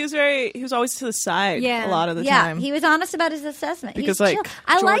true because he was always to the side a lot of the time. He was honest about his assessment. Because, He's like, chill.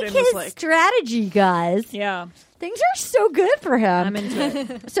 I like Jordan was his like- strategy, guys. Yeah. Things are so good for him. I'm into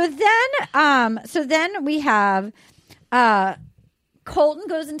it. So then we have Colton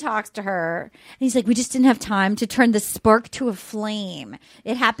goes and talks to her, and he's like, "We just didn't have time to turn the spark to a flame.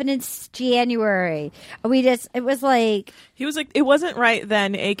 It happened in January. It was like He was like, it wasn't right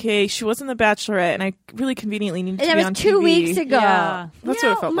then, aka she wasn't the Bachelorette, and I really conveniently needed to it be was on 2 TV. weeks ago." Yeah. That's now,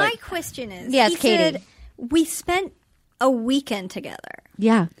 what it felt my like. question is, Yes, he Katie. said, we spent a weekend together.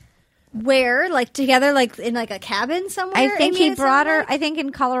 Yeah, Where, like together, like in like a cabin somewhere. I think made he it brought sound her. like? I think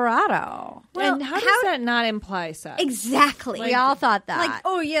in Colorado. Well, and how does that not imply sex? Exactly. We all thought that. Like,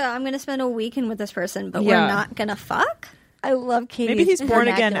 oh yeah, I'm gonna spend a weekend with this person, but Yeah. we're not gonna fuck. I love Katie. Maybe he's born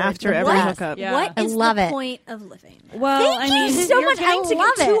again after every hookup. Yeah. What I is love the it. point of living? Well, Thank you so you're much. I getting to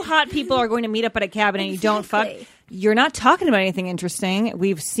love two it. hot people are going to meet up at a cabin and you don't fuck. Exactly. You're not talking about anything interesting.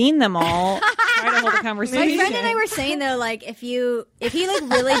 We've seen them all. Try to hold a My conversation. friend and I were saying though, like if he like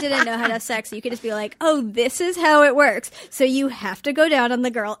really didn't know how to have sex, you could just be like, "Oh, this is how it works." So you have to go down on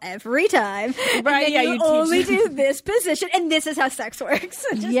the girl every time, and Right, then yeah, you you teach only them. do this position, and this is how sex works.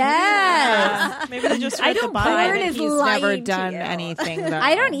 Just Yes. Maybe they just I read the don't buy Bible. Porn that is he's lying never to done you. anything. Though.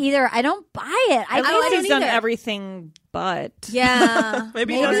 I don't either. I don't buy it. I I think he's done either. everything but. Yeah,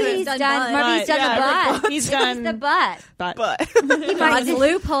 Maybe he Maybe doesn't. he's done done. butt. Maybe he's done Yeah, the butt. he's He's done the butt. but. But He might. God's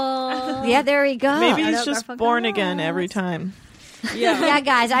loophole. Yeah, there we go. maybe I he's don't just go for born girls. again every time. Yeah,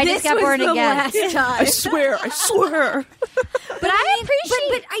 guys, I This just got was born the again. last time. I swear. But I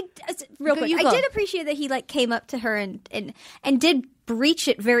appreciate. Real Go- quick, you I go. did appreciate that he like came up to her and did breach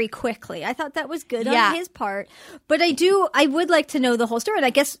it very quickly. I thought that was good Yeah. on his part. But I would like to know the whole story. And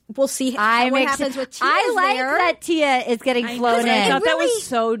I guess we'll see what happens with Tia. I like there. that Tia is getting flown I in. thought that really- was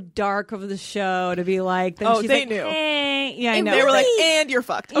so dark of the show to be like. Then Oh, she's they like, knew. Yeah, I It know. They were like, Really? and you're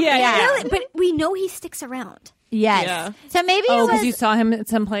fucked. Okay. Yeah. Really? But we know he sticks around. Yes. Yeah. So maybe Oh, it because was. you saw him at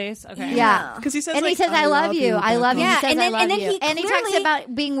some place. Okay. Yeah. Because he says, And like, he says, "I love you. I love you." Yeah, He says, and then- "I love and then you." he And he talks clearly-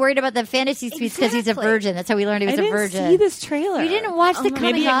 about being worried about the fantasy suites because he's a Exactly. virgin. That's how we learned he I was a didn't virgin. see this trailer. You didn't watch the coming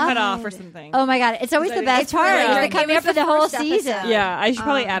Maybe it up? cut off or something. Oh my god! It's always the best It's part. really Is good. the coming It up was for the the whole first season. episode. Yeah, I should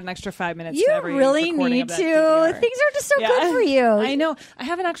probably add an extra 5 minutes You to every really recording need of that to. DVR. Things are just so good for you. I know. I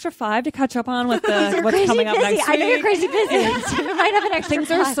have an extra 5 to catch up on with the what's Crazy coming up busy. next I know you're week. crazy busy. So you might have an extra.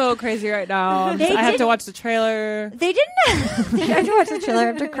 Things are five. so crazy right now. They I have to didn't- watch the trailer. They didn't. I have to watch the trailer. I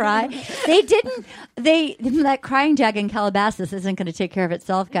have to cry. They didn't. That crying jag in Calabasas isn't going to take care of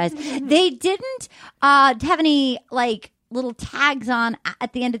itself, guys. They didn't have any like little tags on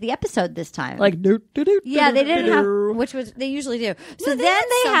at the end of the episode this time. Like, yeah, they didn't have, which was they usually do. So No, then had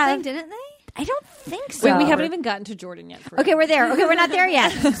they something, have. didn't they? I don't think so. Wait, we haven't even gotten to Jordan yet. For Okay, we're there. Okay, we're not there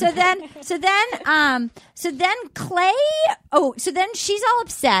yet. So then Clay. Oh, so then she's all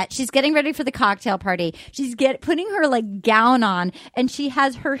upset. She's getting ready for the cocktail party. She's putting her like gown on, and she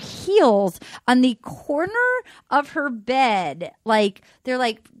has her heels on the corner of her bed. Like they're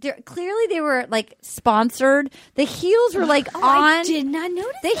clearly they were like sponsored. The heels were like on. I did not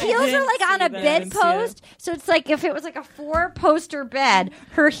notice. The heels are like on a bedpost, so it's like if it was like a 4-poster bed,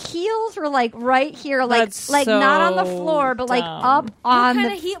 her heels were like right here, like That's not on the so floor, but like dumb. up on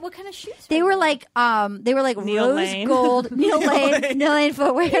What kind of shoes? They were like Neil rose Lane. gold Neil Lane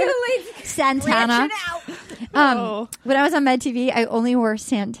footwear. Santana. When I was on Med TV, I only wore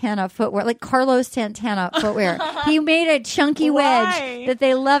Santana footwear, like Carlos Santana footwear. He made a chunky wedge that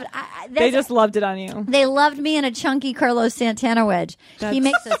they loved. They just loved it on you. They loved me in a chunky Carlos Santana wedge. He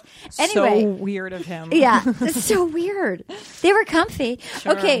makes this. Anyway, so weird of him. Yeah, it's so weird. They were comfy.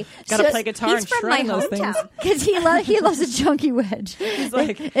 Sure. Okay, gotta play guitar and shred those things because he loves a chunky wedge. He's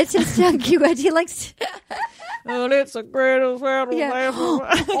like, it's his chunky wedge. He likes. Oh, it's the greatest battle ever.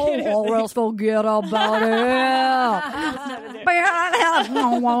 Oh, let's forget about it.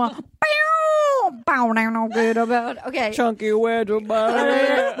 Okay. Chunky wedge about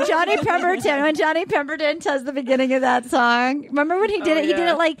it. Johnny Pemberton. When Johnny Pemberton does the beginning of that song, remember when he did it? He did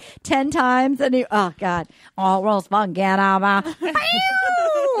it like 10 times, and oh god, oh, let's forget about.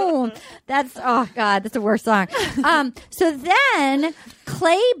 That's that's the worst song. So then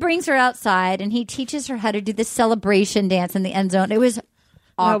Clay brings her outside and he teaches her how to do the celebration dance in the end zone. It was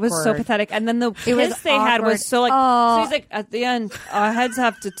awkward. It was so pathetic. And then the kiss they had was so like, so he's like, at the end, our heads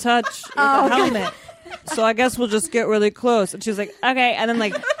have to touch with the helmet. So I guess we'll just get really close. And she was like, okay. And then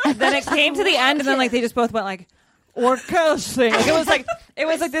then it came to the end, and then like they just both went like, or cursing. Like, it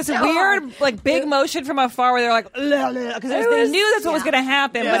was like this weird, like big motion from afar where they're like, because they knew that's what was going to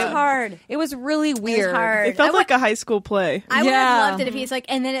happen, but it was hard. It was really weird. It was hard. It felt like a high school play. I would have loved it if he's like,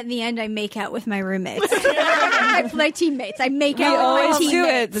 and then at the end I make out with my roommates, my teammates. I make out with my teammates. Do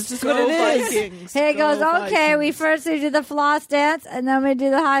it. That's just what it is. He goes, okay, we first do the floss dance, and then we do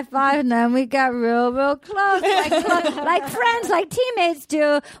the high five, and then we got real close, like friends, like teammates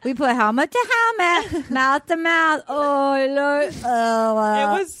do. We put helmet to helmet, mouth to mouth. Oh, Lord.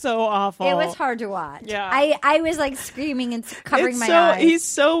 It was so awful. It was hard to watch. Yeah. I was like screaming and covering my eyes. He's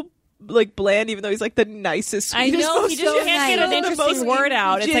so like bland, even though he's like the nicest. I know. He just can't get an interesting word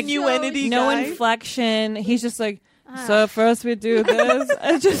out. It's like no inflection. He's just like, so first we do this.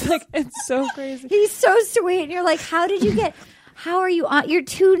 It's just like, it's so crazy. He's so sweet. And you're like, how did you get... How are you on? You're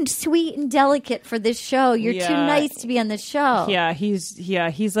too sweet and delicate for this show. You're too nice to be on this show. Yeah,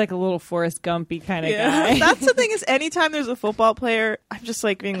 he's like a little Forrest Gumpy kind of guy. That's the thing is, anytime there's a football player, I'm just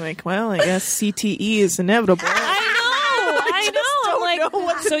like being like, well, I guess CTE is inevitable. I know. I'm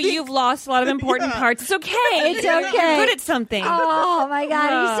like, so you've lost a lot of important parts. It's okay. It's okay. Good at something. Oh my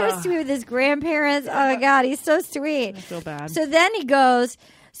God, he's so sweet with his grandparents. Oh my God, he's so sweet. I feel bad. So then he goes.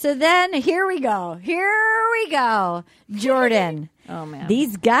 So then, here we go. Jordan. Oh, man.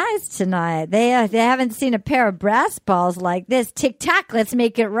 These guys tonight, they haven't seen a pair of brass balls like this. Tick-tock, let's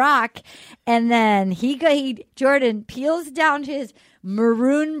make it rock. And then Jordan peels down to his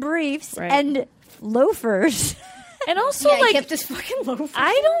maroon briefs and loafers. And also, he kept his fucking loafers.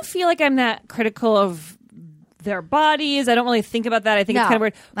 I don't feel like I'm that critical of their bodies. I don't really think about that. I think it's kind of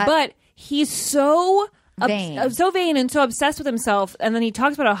weird. But he's so... so vain and so obsessed with himself, and then he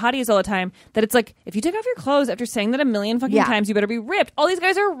talks about how hot he is all the time, that it's like, if you take off your clothes after saying that a million fucking times, you better be ripped. All these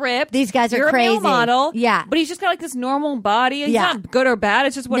guys are ripped. These guys are You're crazy. a male model. Yeah. But he's just got like this normal body. He's not good or bad.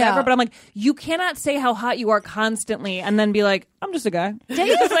 It's just whatever. No. But I'm like, you cannot say how hot you are constantly and then be like, I'm just a guy.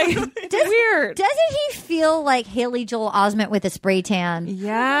 It's weird. Doesn't he feel like Haley Joel Osment with a spray tan?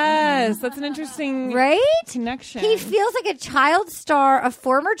 Yes. That's an interesting connection. He feels like a child star, a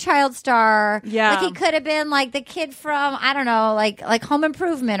former child star. Yeah. Like he could have been like the kid from, I don't know, like Home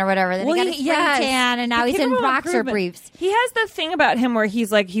Improvement or whatever. Then he got a spray tan, and now he's in boxer briefs. He has the thing about him where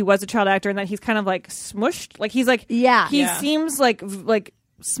he's like, he was a child actor, and that he's kind of like smushed. Like he's like, he seems like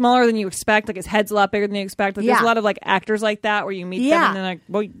smaller than you expect. Like his head's a lot bigger than you expect. Like there's a lot of like actors like that where you meet them and then like,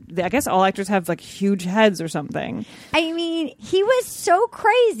 well, I guess all actors have like huge heads or something. I mean, he was so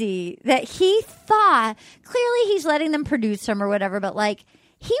crazy that he thought, clearly he's letting them produce him or whatever, but like,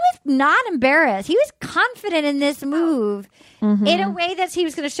 he was not embarrassed. He was confident in this move in a way that he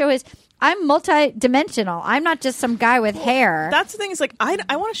was going to show I'm multi-dimensional. I'm not just some guy with hair. That's the thing is like,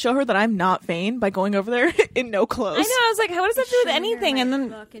 I want to show her that I'm not vain by going over there in no clothes. I know. I was like, what does that do with anything? And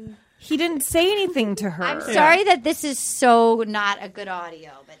then he didn't say anything to her. I'm sorry that this is so not a good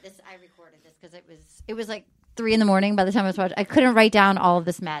audio, but I recorded this because it was like 3 a.m. by the time I was watching. I couldn't write down all of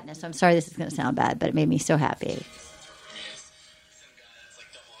this madness, so I'm sorry this is going to sound bad, but it made me so happy.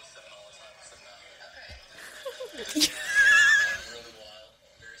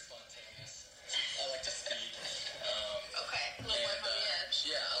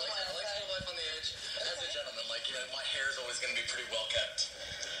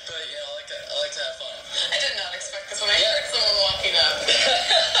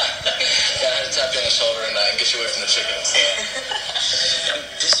 Shoulder and get you away from the chickens.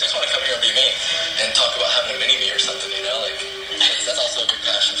 Just want to come here and be me and talk about having a mini me or something, you know? Like that's also a big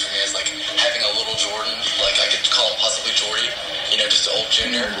passion for me. Is like having a little Jordan. Like I could call him possibly Jordy, you know, just an old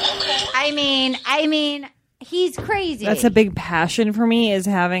junior. I mean, He's crazy. That's a big passion for me, is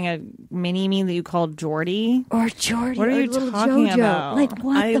having a mini-me that you call Jordy. Or Jordy. What are you talking about? Like,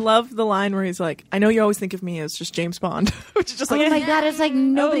 what? I love the line where he's like, I know you always think of me as just James Bond. Which is just like, oh my God, it's like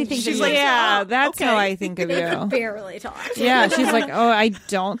nobody thinks of she's you. like, yeah, oh, that's okay. how I think of you. Barely talk. Yeah, she's like, oh, I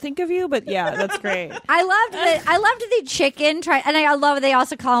don't think of you, but yeah, that's great. I loved the chicken try, and I love they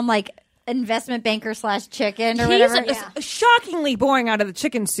also call him like investment banker / chicken or whatever. He's shockingly boring out of the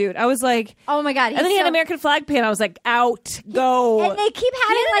chicken suit. I was like, oh my God. And then he had an American flag pin. I was like, out, go. And they keep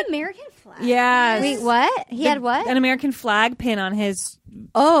having like American flag. Yeah. Wait, what? He had what? An American flag pin on his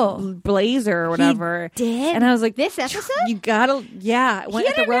blazer or whatever. He did? And I was like, This episode? You gotta, yeah. Went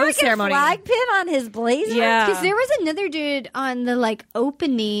He at had the an rose American ceremony. flag pin on his blazer? Yeah. Because there was another dude on the like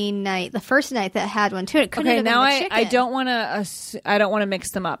opening night, the first night that had one too. It couldn't Okay, have now been the I chicken. don't want to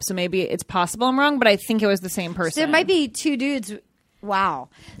mix them up. So maybe it's possible I'm wrong, but I think it was the same person. There might be two dudes. Wow.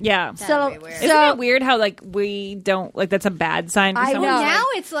 Yeah. So, be weird. Isn't it weird how like we don't like that's a bad sign for I someone? know. Like, Now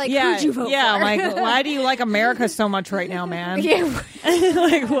it's like, yeah, who'd you vote yeah. for? Like, why do you like America so much right now, man? Yeah.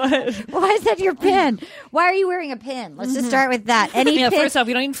 Like what? Why is that your pin? Why are you wearing a pin? Let's just start with that. Any Yeah. pin? First off,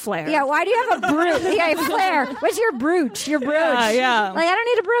 you don't need flair. Yeah, why do you have a brooch? Yeah, flair. What's your brooch? Your brooch. Yeah. Like, I don't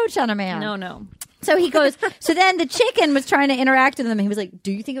need a brooch on a man. No. So he goes, so then the chicken was trying to interact with him. He was like,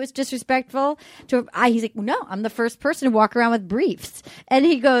 do you think it was disrespectful? He's like, no, I'm the first person to walk around with briefs. And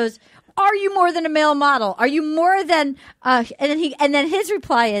he goes, are you more than a male model? Are you more than, and then his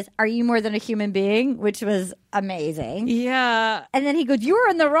reply is, are you more than a human being? Which was amazing. Yeah. And then he goes, you were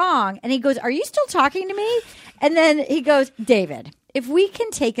in the wrong. And he goes, are you still talking to me? And then he goes, David, if we can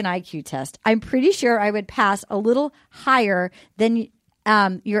take an IQ test, I'm pretty sure I would pass a little higher than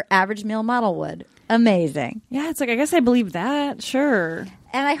your average male model would. Amazing. Yeah, it's like, I guess I believe that. Sure.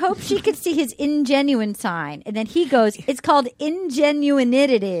 And I hope she could see his ingenuine sign. And then he goes, it's called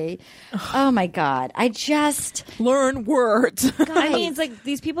ingenuinity. Oh my God. I just learn words. I mean, it's like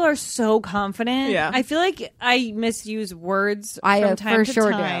these people are so confident. Yeah. I feel like I misuse words I, from time for to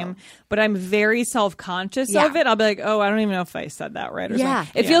sure time, do. but I'm very self-conscious Yeah. of it. I'll be like, oh, I don't even know if I said that right or Yeah.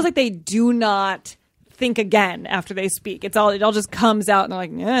 something. It feels like they do not think again after they speak. It all just comes out and they're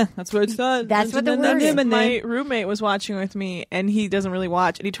like, yeah, that's what I said. That's what the word is. My roommate was watching with me, and he doesn't really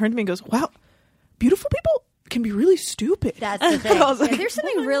watch, and he turned to me and goes, wow, beautiful people can be really stupid. That's the thing. I was like, There's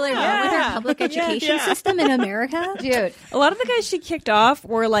something really wrong with our public education system in America. Dude. A lot of the guys she kicked off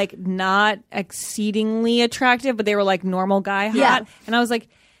were like not exceedingly attractive, but they were like normal guy hot. Yeah. And I was like,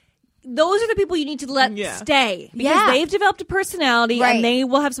 those are the people you need to let stay because Yeah. they've developed a personality Right. and they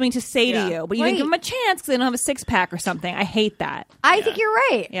will have something to say Yeah. to you. But you Right. didn't give them a chance because they don't have a six pack or something. I hate that. I think you're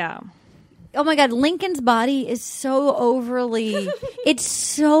right. Yeah. Oh my God, Lincoln's body is so overly, it's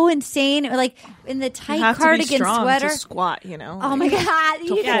so insane. Like in the you tight have to be cardigan strong sweater. to squat, you know. Oh my God,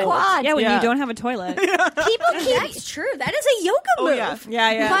 you need a quad. Yeah, when Yeah. you don't have a toilet. People keep. That's true. That is a yoga move.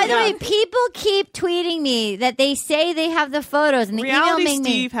 yeah. yeah. By the way, people keep tweeting me that they say they have the photos and the Reality emailing me.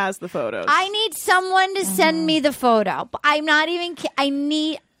 Steve has the photos. I need someone to send me the photo. I'm not even.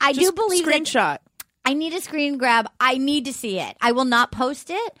 I do Just believe that screenshot. I need a screen grab. I need to see it. I will not post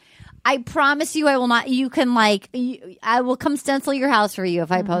it. I promise you, I will not. You can I will come stencil your house for you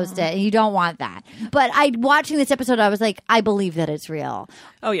if I post it, and you don't want that. But watching this episode, I was like, I believe that it's real.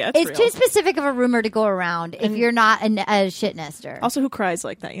 Oh yeah, It's real. too specific of a rumor to go around if you're not a shit nester. Also, who cries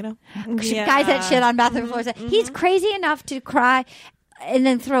like that? You know. Guys that shit on bathroom floors. He's crazy enough to cry and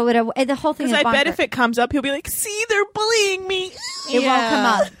then throw it away. The whole thing is Because I bet bonkers. if it comes up, he'll be like, "See, they're bullying me." It won't come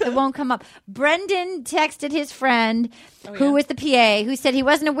up. It won't come up. Brendan texted his friend, who was the PA, who said he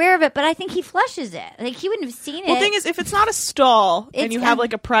wasn't aware of it, but I think he flushes it. Like he wouldn't have seen it. Well, the thing is, if it's not a stall and It's you have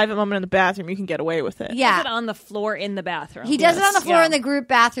like a private moment in the bathroom, you can get away with it. yeah, Is it on the floor in the bathroom? he does it on the floor Yeah. in the group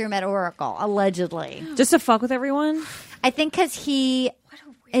bathroom at Oracle, allegedly. Just to fuck with everyone? I think because he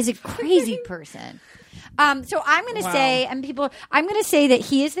is a crazy person. So I'm going to say, I'm going to say that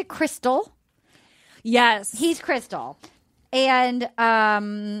he is the Crystal. Yes. He's Crystal. And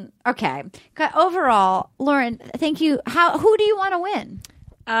okay. Overall, Lauren, thank you. Who do you want to win?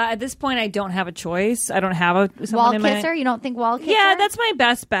 At this point, I don't have a choice. I don't have Wall someone in kisser? my... You don't think wall kisser? Yeah, that's my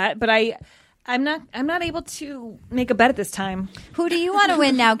best bet, but I'm not able to make a bet at this time. Who do you want to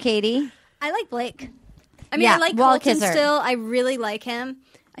win now, Katie? I like Blake. I mean, Yeah, I like wall Colton kisser. still. I really like him.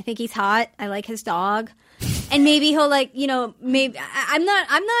 I think he's hot. I like his dog. And maybe he'll maybe I'm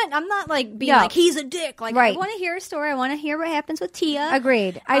not like being No. like he's a dick. Like Right. I want to hear a story. I want to hear what happens with Tia.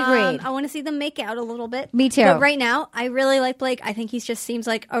 Agreed. I want to see them make out a little bit. Me too. But right now, I really like Blake. I think he just seems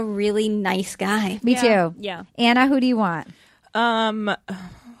like a really nice guy. Me too. Yeah. Anna, who do you want? Oh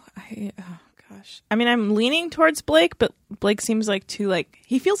gosh. gosh. I mean, I'm leaning towards Blake, but Blake seems like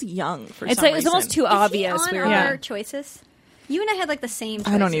he feels young for some reason. It's almost too obvious. Is he on our choices? You and I had like the same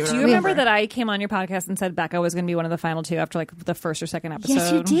choices. I don't even Do you remember that I came on your podcast and said Becca was going to be one of the final two after like the first or second episode?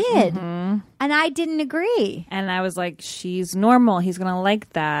 Yes, you did. Mm-hmm. And I didn't agree. And I was like, she's normal. He's going to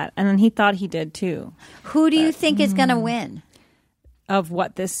like that. And then he thought he did too. Who do you think is going to win? Of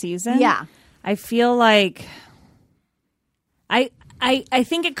what, this season? Yeah. I feel like I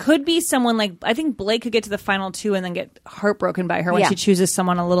think it could be someone like, I think Blake could get to the final two and then get heartbroken by her when she chooses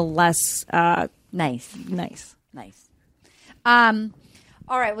someone a little less nice.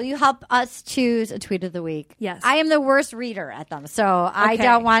 All right. Will you help us choose a tweet of the week? Yes. I am the worst reader at them, so I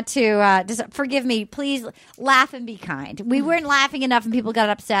don't want to. Just forgive me. Please laugh and be kind. We weren't laughing enough, and people got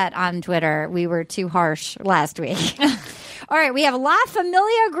upset on Twitter. We were too harsh last week. All right. We have La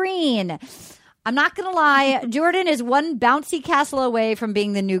Familia Green. I'm not going to lie. Jordan is one bouncy castle away from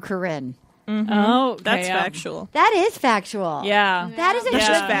being the new Corinne. Mm-hmm. Oh, that's factual. That is factual. Yeah, that is a good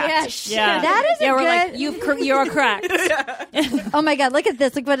fact. Yeah, that is a we're good. Like you're correct. Oh my god! Look at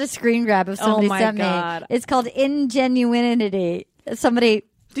this! Look what a screen grab of somebody sent God. me. It's called Ingenuinity. Somebody.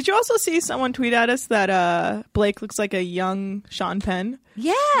 Did you also see someone tweet at us that Blake looks like a young Sean Penn?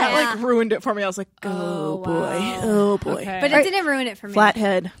 Yeah. That ruined it for me. I was like, oh boy. Okay. But it didn't ruin it for me.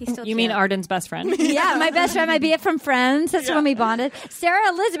 Flathead. He's still You mean Arden's best friend? Yeah, my best friend, my BF from Friends. That's when we bonded. Sarah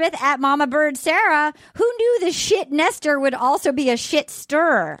Elizabeth at Mama Bird Sarah, who knew the shit nester would also be a shit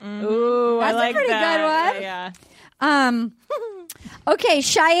stirrer. Ooh, that's I like a pretty that. good one. Yeah. Okay,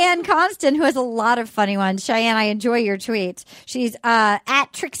 Cheyenne Constant, who has a lot of funny ones. Cheyenne, I enjoy your tweets. She's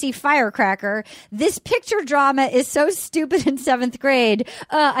at Trixie Firecracker. This picture drama is so stupid in 7th grade.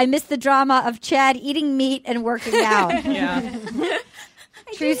 I miss the drama of Chad eating meat and working out. Yeah.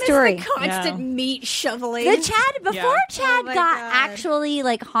 True story. The constant meat shoveling. The Chad before Chad got actually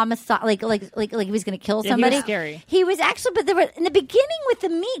like homicide, like he was going to kill somebody. He was scary. He was actually, but there were, in the beginning with the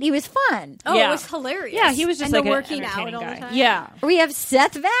meat, he was fun. Oh, it was hilarious. Yeah, he was just and like the an working out entertaining all guy. the time. Yeah. We have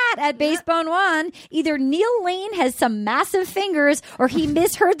Seth Vatt at Basebone One. Either Neil Lane has some massive fingers, or he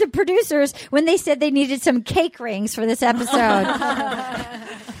misheard the producers when they said they needed some cake rings for this episode.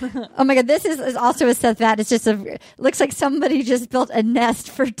 Oh my god, this is also a Seth Vatt. It's just looks like somebody just built a nest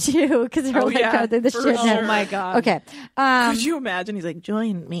for two because they're the shit nest. Oh my god. Okay. Could you imagine? He's like,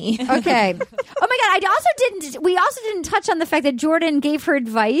 join me. Okay. Oh my god, we also didn't touch on the fact that Jordan gave her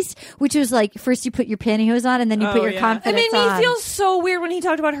advice, which was like, first you put your pantyhose on and then you put your confidence It made on. me feel so weird when he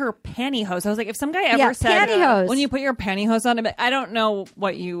talked about her pantyhose. I was like, if some guy ever said pantyhose. When you put your pantyhose on, I don't know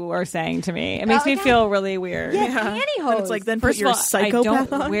what you are saying to me. It makes me feel really weird. Yeah, pantyhose. And it's like, then First put your of all, psychopath I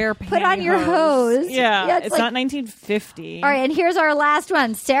don't on. wear pantyhose. Put on your hose. Yeah, it's like, not 1950. All right, and here's our last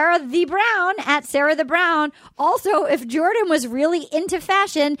one. Sarah the Brown at Sarah the Brown. Also, if Jordan was really into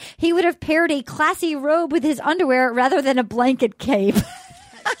fashion, he would have paired a classy robe with his underwear rather than a blanket cape.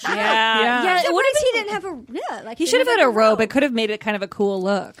 Yeah. What if he didn't have a he should have had a robe. It could have made it kind of a cool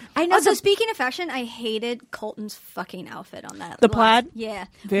look. I know. So speaking of fashion, I hated Colton's fucking outfit on that. The plaid? Yeah.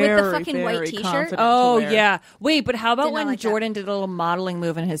 Very, with the fucking white very t-shirt. confident. Oh to wear. yeah. Wait, but how about Did not when like that. Jordan did a little modeling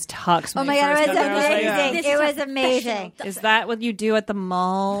move in his tux? Oh when my he god, first it was got there? I was like, amazing. It was amazing. Is that what you do at the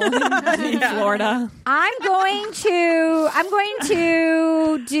mall in Florida? I'm going to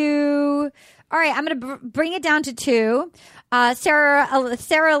do. All right, I'm going to bring it down to two. Sarah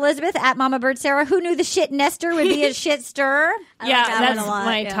Elizabeth at Mama Bird Sarah, who knew the shit nester would be a shit stirrer. Yeah, that that's one a lot,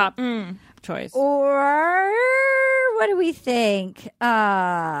 my yeah. top choice. Or what do we think?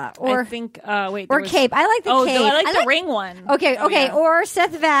 I think wait, or cape. I like the cape. I like the ring one. Okay. Yeah. Or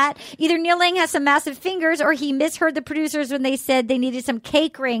Seth Vatt. Either Neil Lang has some massive fingers, or he misheard the producers when they said they needed some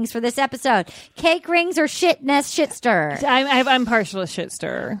cake rings for this episode. Cake rings or shit nest shit stir. I'm partial to shit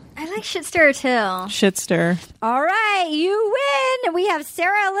stir. I like shit stir too. Shit stir. All right, you win. We have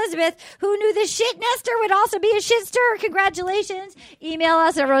Sarah Elizabeth, who knew the shit nester would also be a shit stir. Congratulations. Email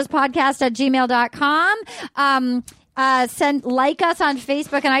us at rosepodcast@gmail.com. Like us on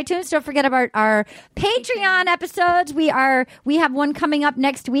Facebook and iTunes. Don't forget about our Patreon episodes. We have one coming up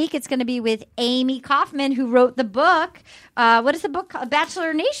next week. It's going to be with Amy Kaufman, who wrote the book. What is the book called?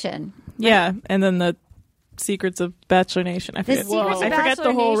 Bachelor Nation. Yeah, and then the Secrets of Bachelor Nation. I forget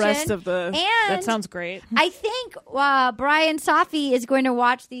the whole rest of the. And that sounds great. I think Brian Safi is going to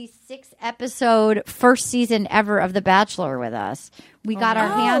watch the 6-episode first season ever of The Bachelor with us. We got our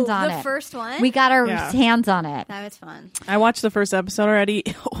hands on it. The first one? We got our hands on it. That was fun. I watched the first episode already.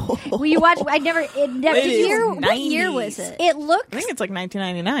 Well, you watched? I never. What year was it? It looked. I think it's like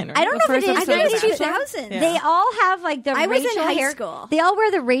 1999. Right? I don't know if it is. I thought it was 2000. Yeah. They all have like the I was in Rachel high hair. school. They all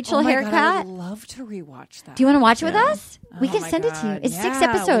wear the Rachel Oh my haircut. God, I would love to rewatch that. Do you want to watch it with us? We can send it to you. It's 6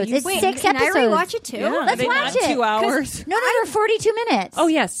 episodes. It's 6 episodes. Can I rewatch it too? Yeah. Let's watch it. 2 hours. No, they're 42 minutes. Oh,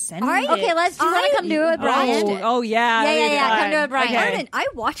 yes. Send it. Okay, let's. Do you want to come do it with Brian? Oh, yeah. Yeah. Come do it with Brian. Okay. I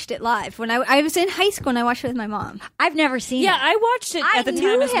watched it live when I was in high school and I watched it with my mom. I've never seen it. Yeah, I watched it at the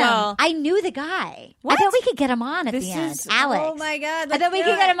time as well. I knew the guy. I bet we could get him on at the end. Alex. Oh my god! I bet we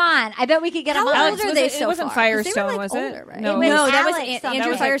could get him on. How old are they so It wasn't far? 'Cause Firestone, they were, was older, it? right? No, that was Alex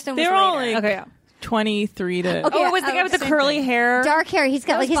Andrew Firestone. They was were all later. like Okay, yeah. 23 to. Oh, it was the guy with the curly hair. Dark hair. He's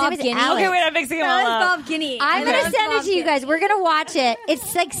got That like was his Bob name is Guinea. Alex. Okay, wait, I'm mixing them That all was up. Bob Guinea. I'm going to send it to you guys. We're going to watch it.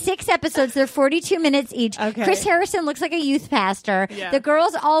 It's like 6 episodes. They're 42 minutes each. Okay. Chris Harrison looks like a youth pastor. Yeah. The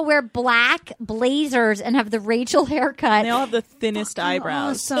girls all wear black blazers and have the Rachel haircut. They all have the thinnest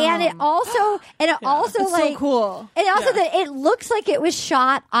eyebrows. And it also, It's like so cool. And also that it looks like it was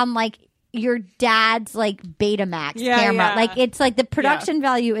shot on like your dad's like Betamax camera. yeah. Like it's like the production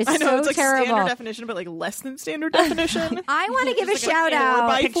value is I know so it's like terrible. standard definition, but like less than standard definition. I want to give a Just like shout 4 out.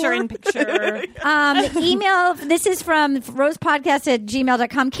 by Picture 4. in picture. Email. This is from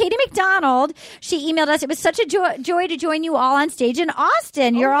rosepodcast@gmail.com. Katie McDonald. She emailed us. It was such a joy to join you all on stage in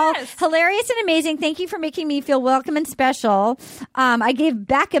Austin. You're all hilarious and amazing. Thank you for making me feel welcome and special. I gave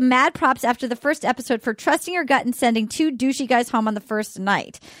Becca mad props after the first episode for trusting her gut and sending 2 douchey guys home on the first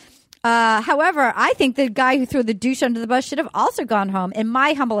night. However, I think the guy who threw the douche under the bus should have also gone home, in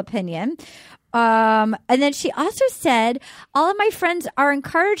my humble opinion. And then she also said, all of my friends are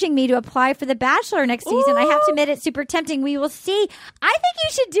encouraging me to apply for The Bachelor next season. I have to admit it's super tempting. We will see. I think you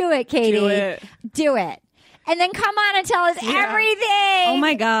should do it, Katie. Do it. And then come on and tell us everything. Oh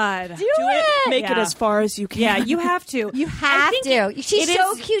my God. Do it. Make it as far as you can. Yeah, you have to. You have to. She's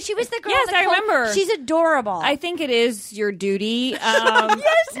so cute. She was the girl. Yes, I remember. She's adorable. I think it is your duty.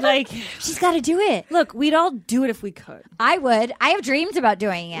 Like, she's got to do it. Look, we'd all do it if we could. I would. I have dreams about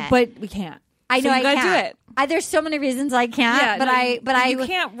doing it, But we can't. I know so you I gotta can't. do it. There's so many reasons I can't. You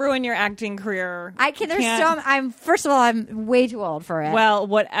can't ruin your acting career. I can. There's so. First of all, I'm way too old for it. Well,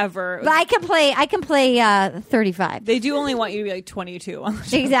 whatever. But I can play 35. They do only want you to be like 22. On the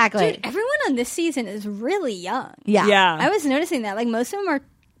show. Exactly. Dude, everyone on this season is really young. Yeah. I was noticing that. Like most of them are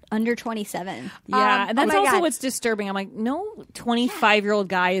under 27. Yeah, and that's oh my also God. what's disturbing. I'm like, no 25-year-old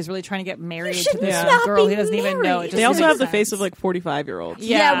guy is really trying to get married to should this not girl be he doesn't even know. married. It just They also makes have the sense. face of like 45-year-olds.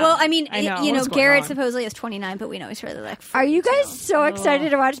 Yeah, well, I mean, I know. you know, What's going Garrett on? supposedly is 29, but we know he's really like 40. Are you guys so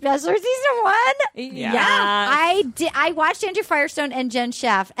excited to watch Bachelor season 1? Yeah. I did. I watched Andrew Firestone and Jen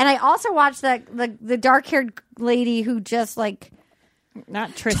Sheff, and I also watched the dark-haired lady who just like. Not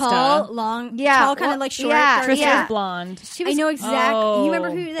Trista. Tall, long, tall, kind of like short. yeah, dark Trista's hair. blonde. I know exactly. Oh. You remember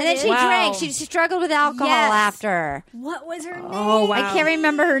who that And then is? she Wow. drank. She struggled with alcohol Yes. after. What was her name? Oh, wow. I can't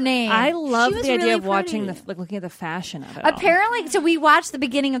remember her name. I love She was the idea really of watching pretty. looking at the fashion of it. all. Apparently, so we watched the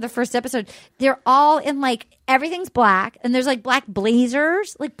beginning of the first episode. They're all in like everything's black, and there's like black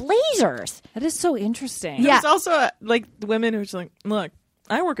blazers, like blazers. That is so interesting. Yeah. There's also like women who's like, look,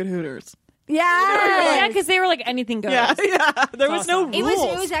 I work at Hooters. Yeah, because they were like anything goes. Yeah. There was no rules.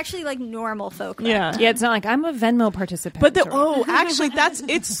 It was actually like normal folk. Yeah. Yeah, it's not like I'm a Venmo participant. But or- actually,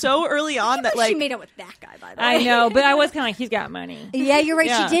 it's so early on that She like made out with that guy, by the way. I know, but I was kind of like, he's got money. Yeah, you're right.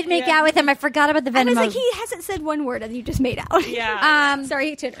 Yeah. She did make out with him. I forgot about the I Venmo. was like, he hasn't said one word, and you just made out. Yeah.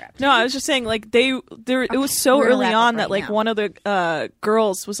 Sorry to interrupt. No, I was just saying, like it was so we're gonna early wrap up on right that like now. one of the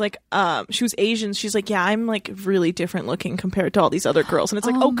girls was like, she was Asian. She's like, yeah, I'm like really different looking compared to all these other girls, and it's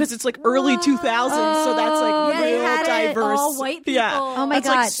like, because it's like early 2000s, so that's like Yeah, they real had it diverse. all white people. Yeah, Oh my that's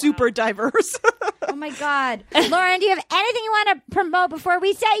God. like super diverse. Oh my God, Lauren, do you have anything you want to promote before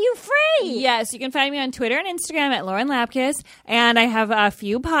we set you free? Yes, you can find me on Twitter and Instagram at Lauren Lapkus, and I have a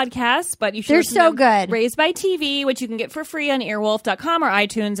few podcasts, but you should They're listen so to good. Raised by TV, which you can get for free on earwolf.com or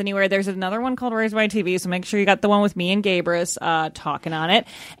iTunes, anywhere. There's another one called Raised by TV, so make sure you got the one with me and Gabrus talking on it.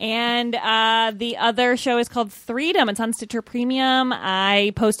 And the other show is called Freedom. It's on Stitcher Premium.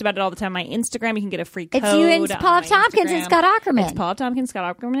 I post about it all the time on my Instagram. You can get a free code. It's you and on Paul my Tompkins and Instagram. Scott Aukerman. It's Paul Tompkins,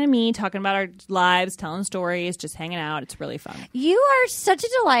 Scott Aukerman, and me talking about our lives, telling stories, just hanging out. It's really fun. You are such a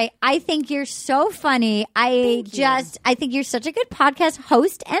delight. I think you're so funny. I think you're such a good podcast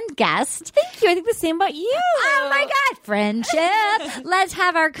host and guest. Thank you. I think the same about you. Oh my God, friendship. Let's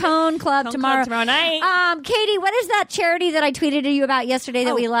have our Cone Club Cone tomorrow. Club tomorrow night. Katie, what is that charity that I tweeted to you about yesterday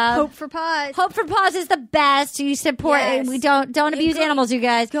that we love? Hope for Paws. Hope for Paws is the best. You support. Yes. We don't abuse animals, you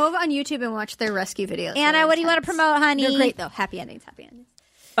guys. Go over on YouTube and watch their rescue videos. Anna, They're what do you want to intense. promote, honey? They're great though. Happy endings. Happy endings.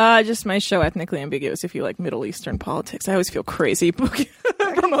 Just my show, Ethnically Ambiguous. If you like Middle Eastern politics, I always feel crazy promoting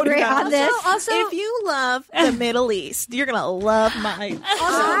promoting agree that. on this. Also, If you love the Middle East, you're gonna love my.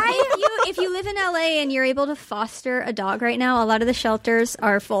 if you live in LA and you're able to foster a dog right now, a lot of the shelters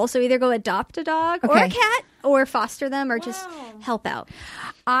are full. So either go adopt a dog or a cat, or foster them, or just help out.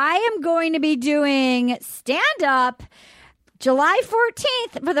 I am going to be doing stand-up July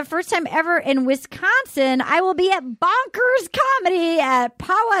 14th for the first time ever in Wisconsin. I will be at Bonkers Comedy at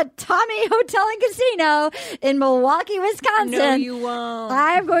Powhatan Hotel and Casino in Milwaukee, Wisconsin. No, you won't.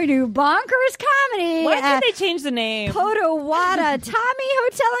 I'm going to Bonkers Comedy. Why can't they change the name? Potawatomi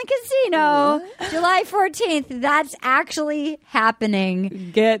Hotel and Casino, July 14th. That's actually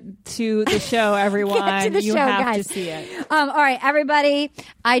happening. Get to the show, everyone. Get to the you show, have guys. to see it. All right, everybody.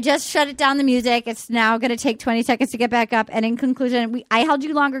 I just shut it down the music. It's now going to take 20 seconds to get back up. And in conclusion, I held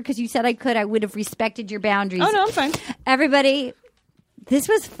you longer because you said I could. I would have respected your boundaries. Oh, no, I'm fine. Everybody, this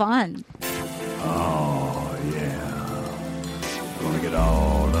was fun. Oh, yeah. Gonna get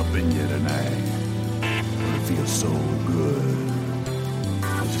all up in you tonight. It feels so good.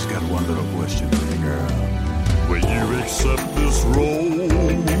 I just got one little question for you, girl. Will you accept this rose?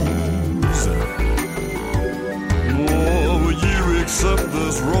 Oh, will you accept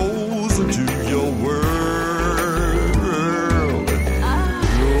this rose into your world?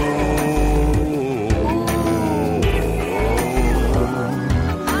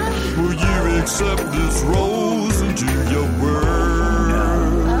 Accept this rose into your world.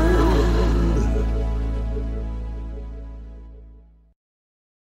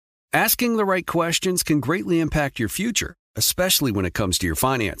 Asking the right questions can greatly impact your future, especially when it comes to your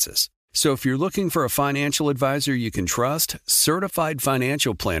finances. So if you're looking for a financial advisor you can trust, certified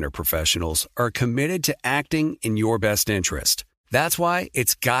financial planner professionals are committed to acting in your best interest. That's why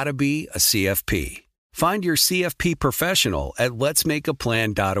it's got to be a CFP. Find your CFP professional at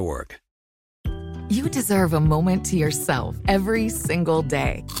letsmakeaplan.org. You deserve a moment to yourself every single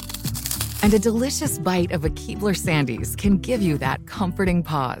day. And a delicious bite of a Keebler Sandies can give you that comforting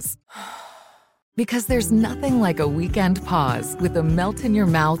pause. Because there's nothing like a weekend pause with the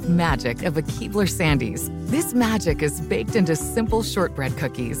melt-in-your-mouth magic of a Keebler Sandies. This magic is baked into simple shortbread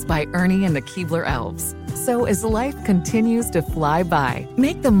cookies by Ernie and the Keebler Elves. So as life continues to fly by,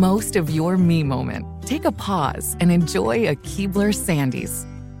 make the most of your me moment. Take a pause and enjoy a Keebler Sandies.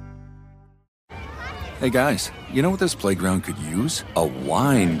 Hey guys, you know what this playground could use? A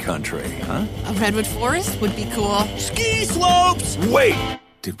wine country, huh? A redwood forest would be cool. Ski slopes! Wait!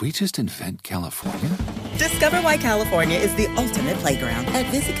 Did we just invent California? Discover why California is the ultimate playground at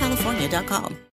visitcalifornia.com.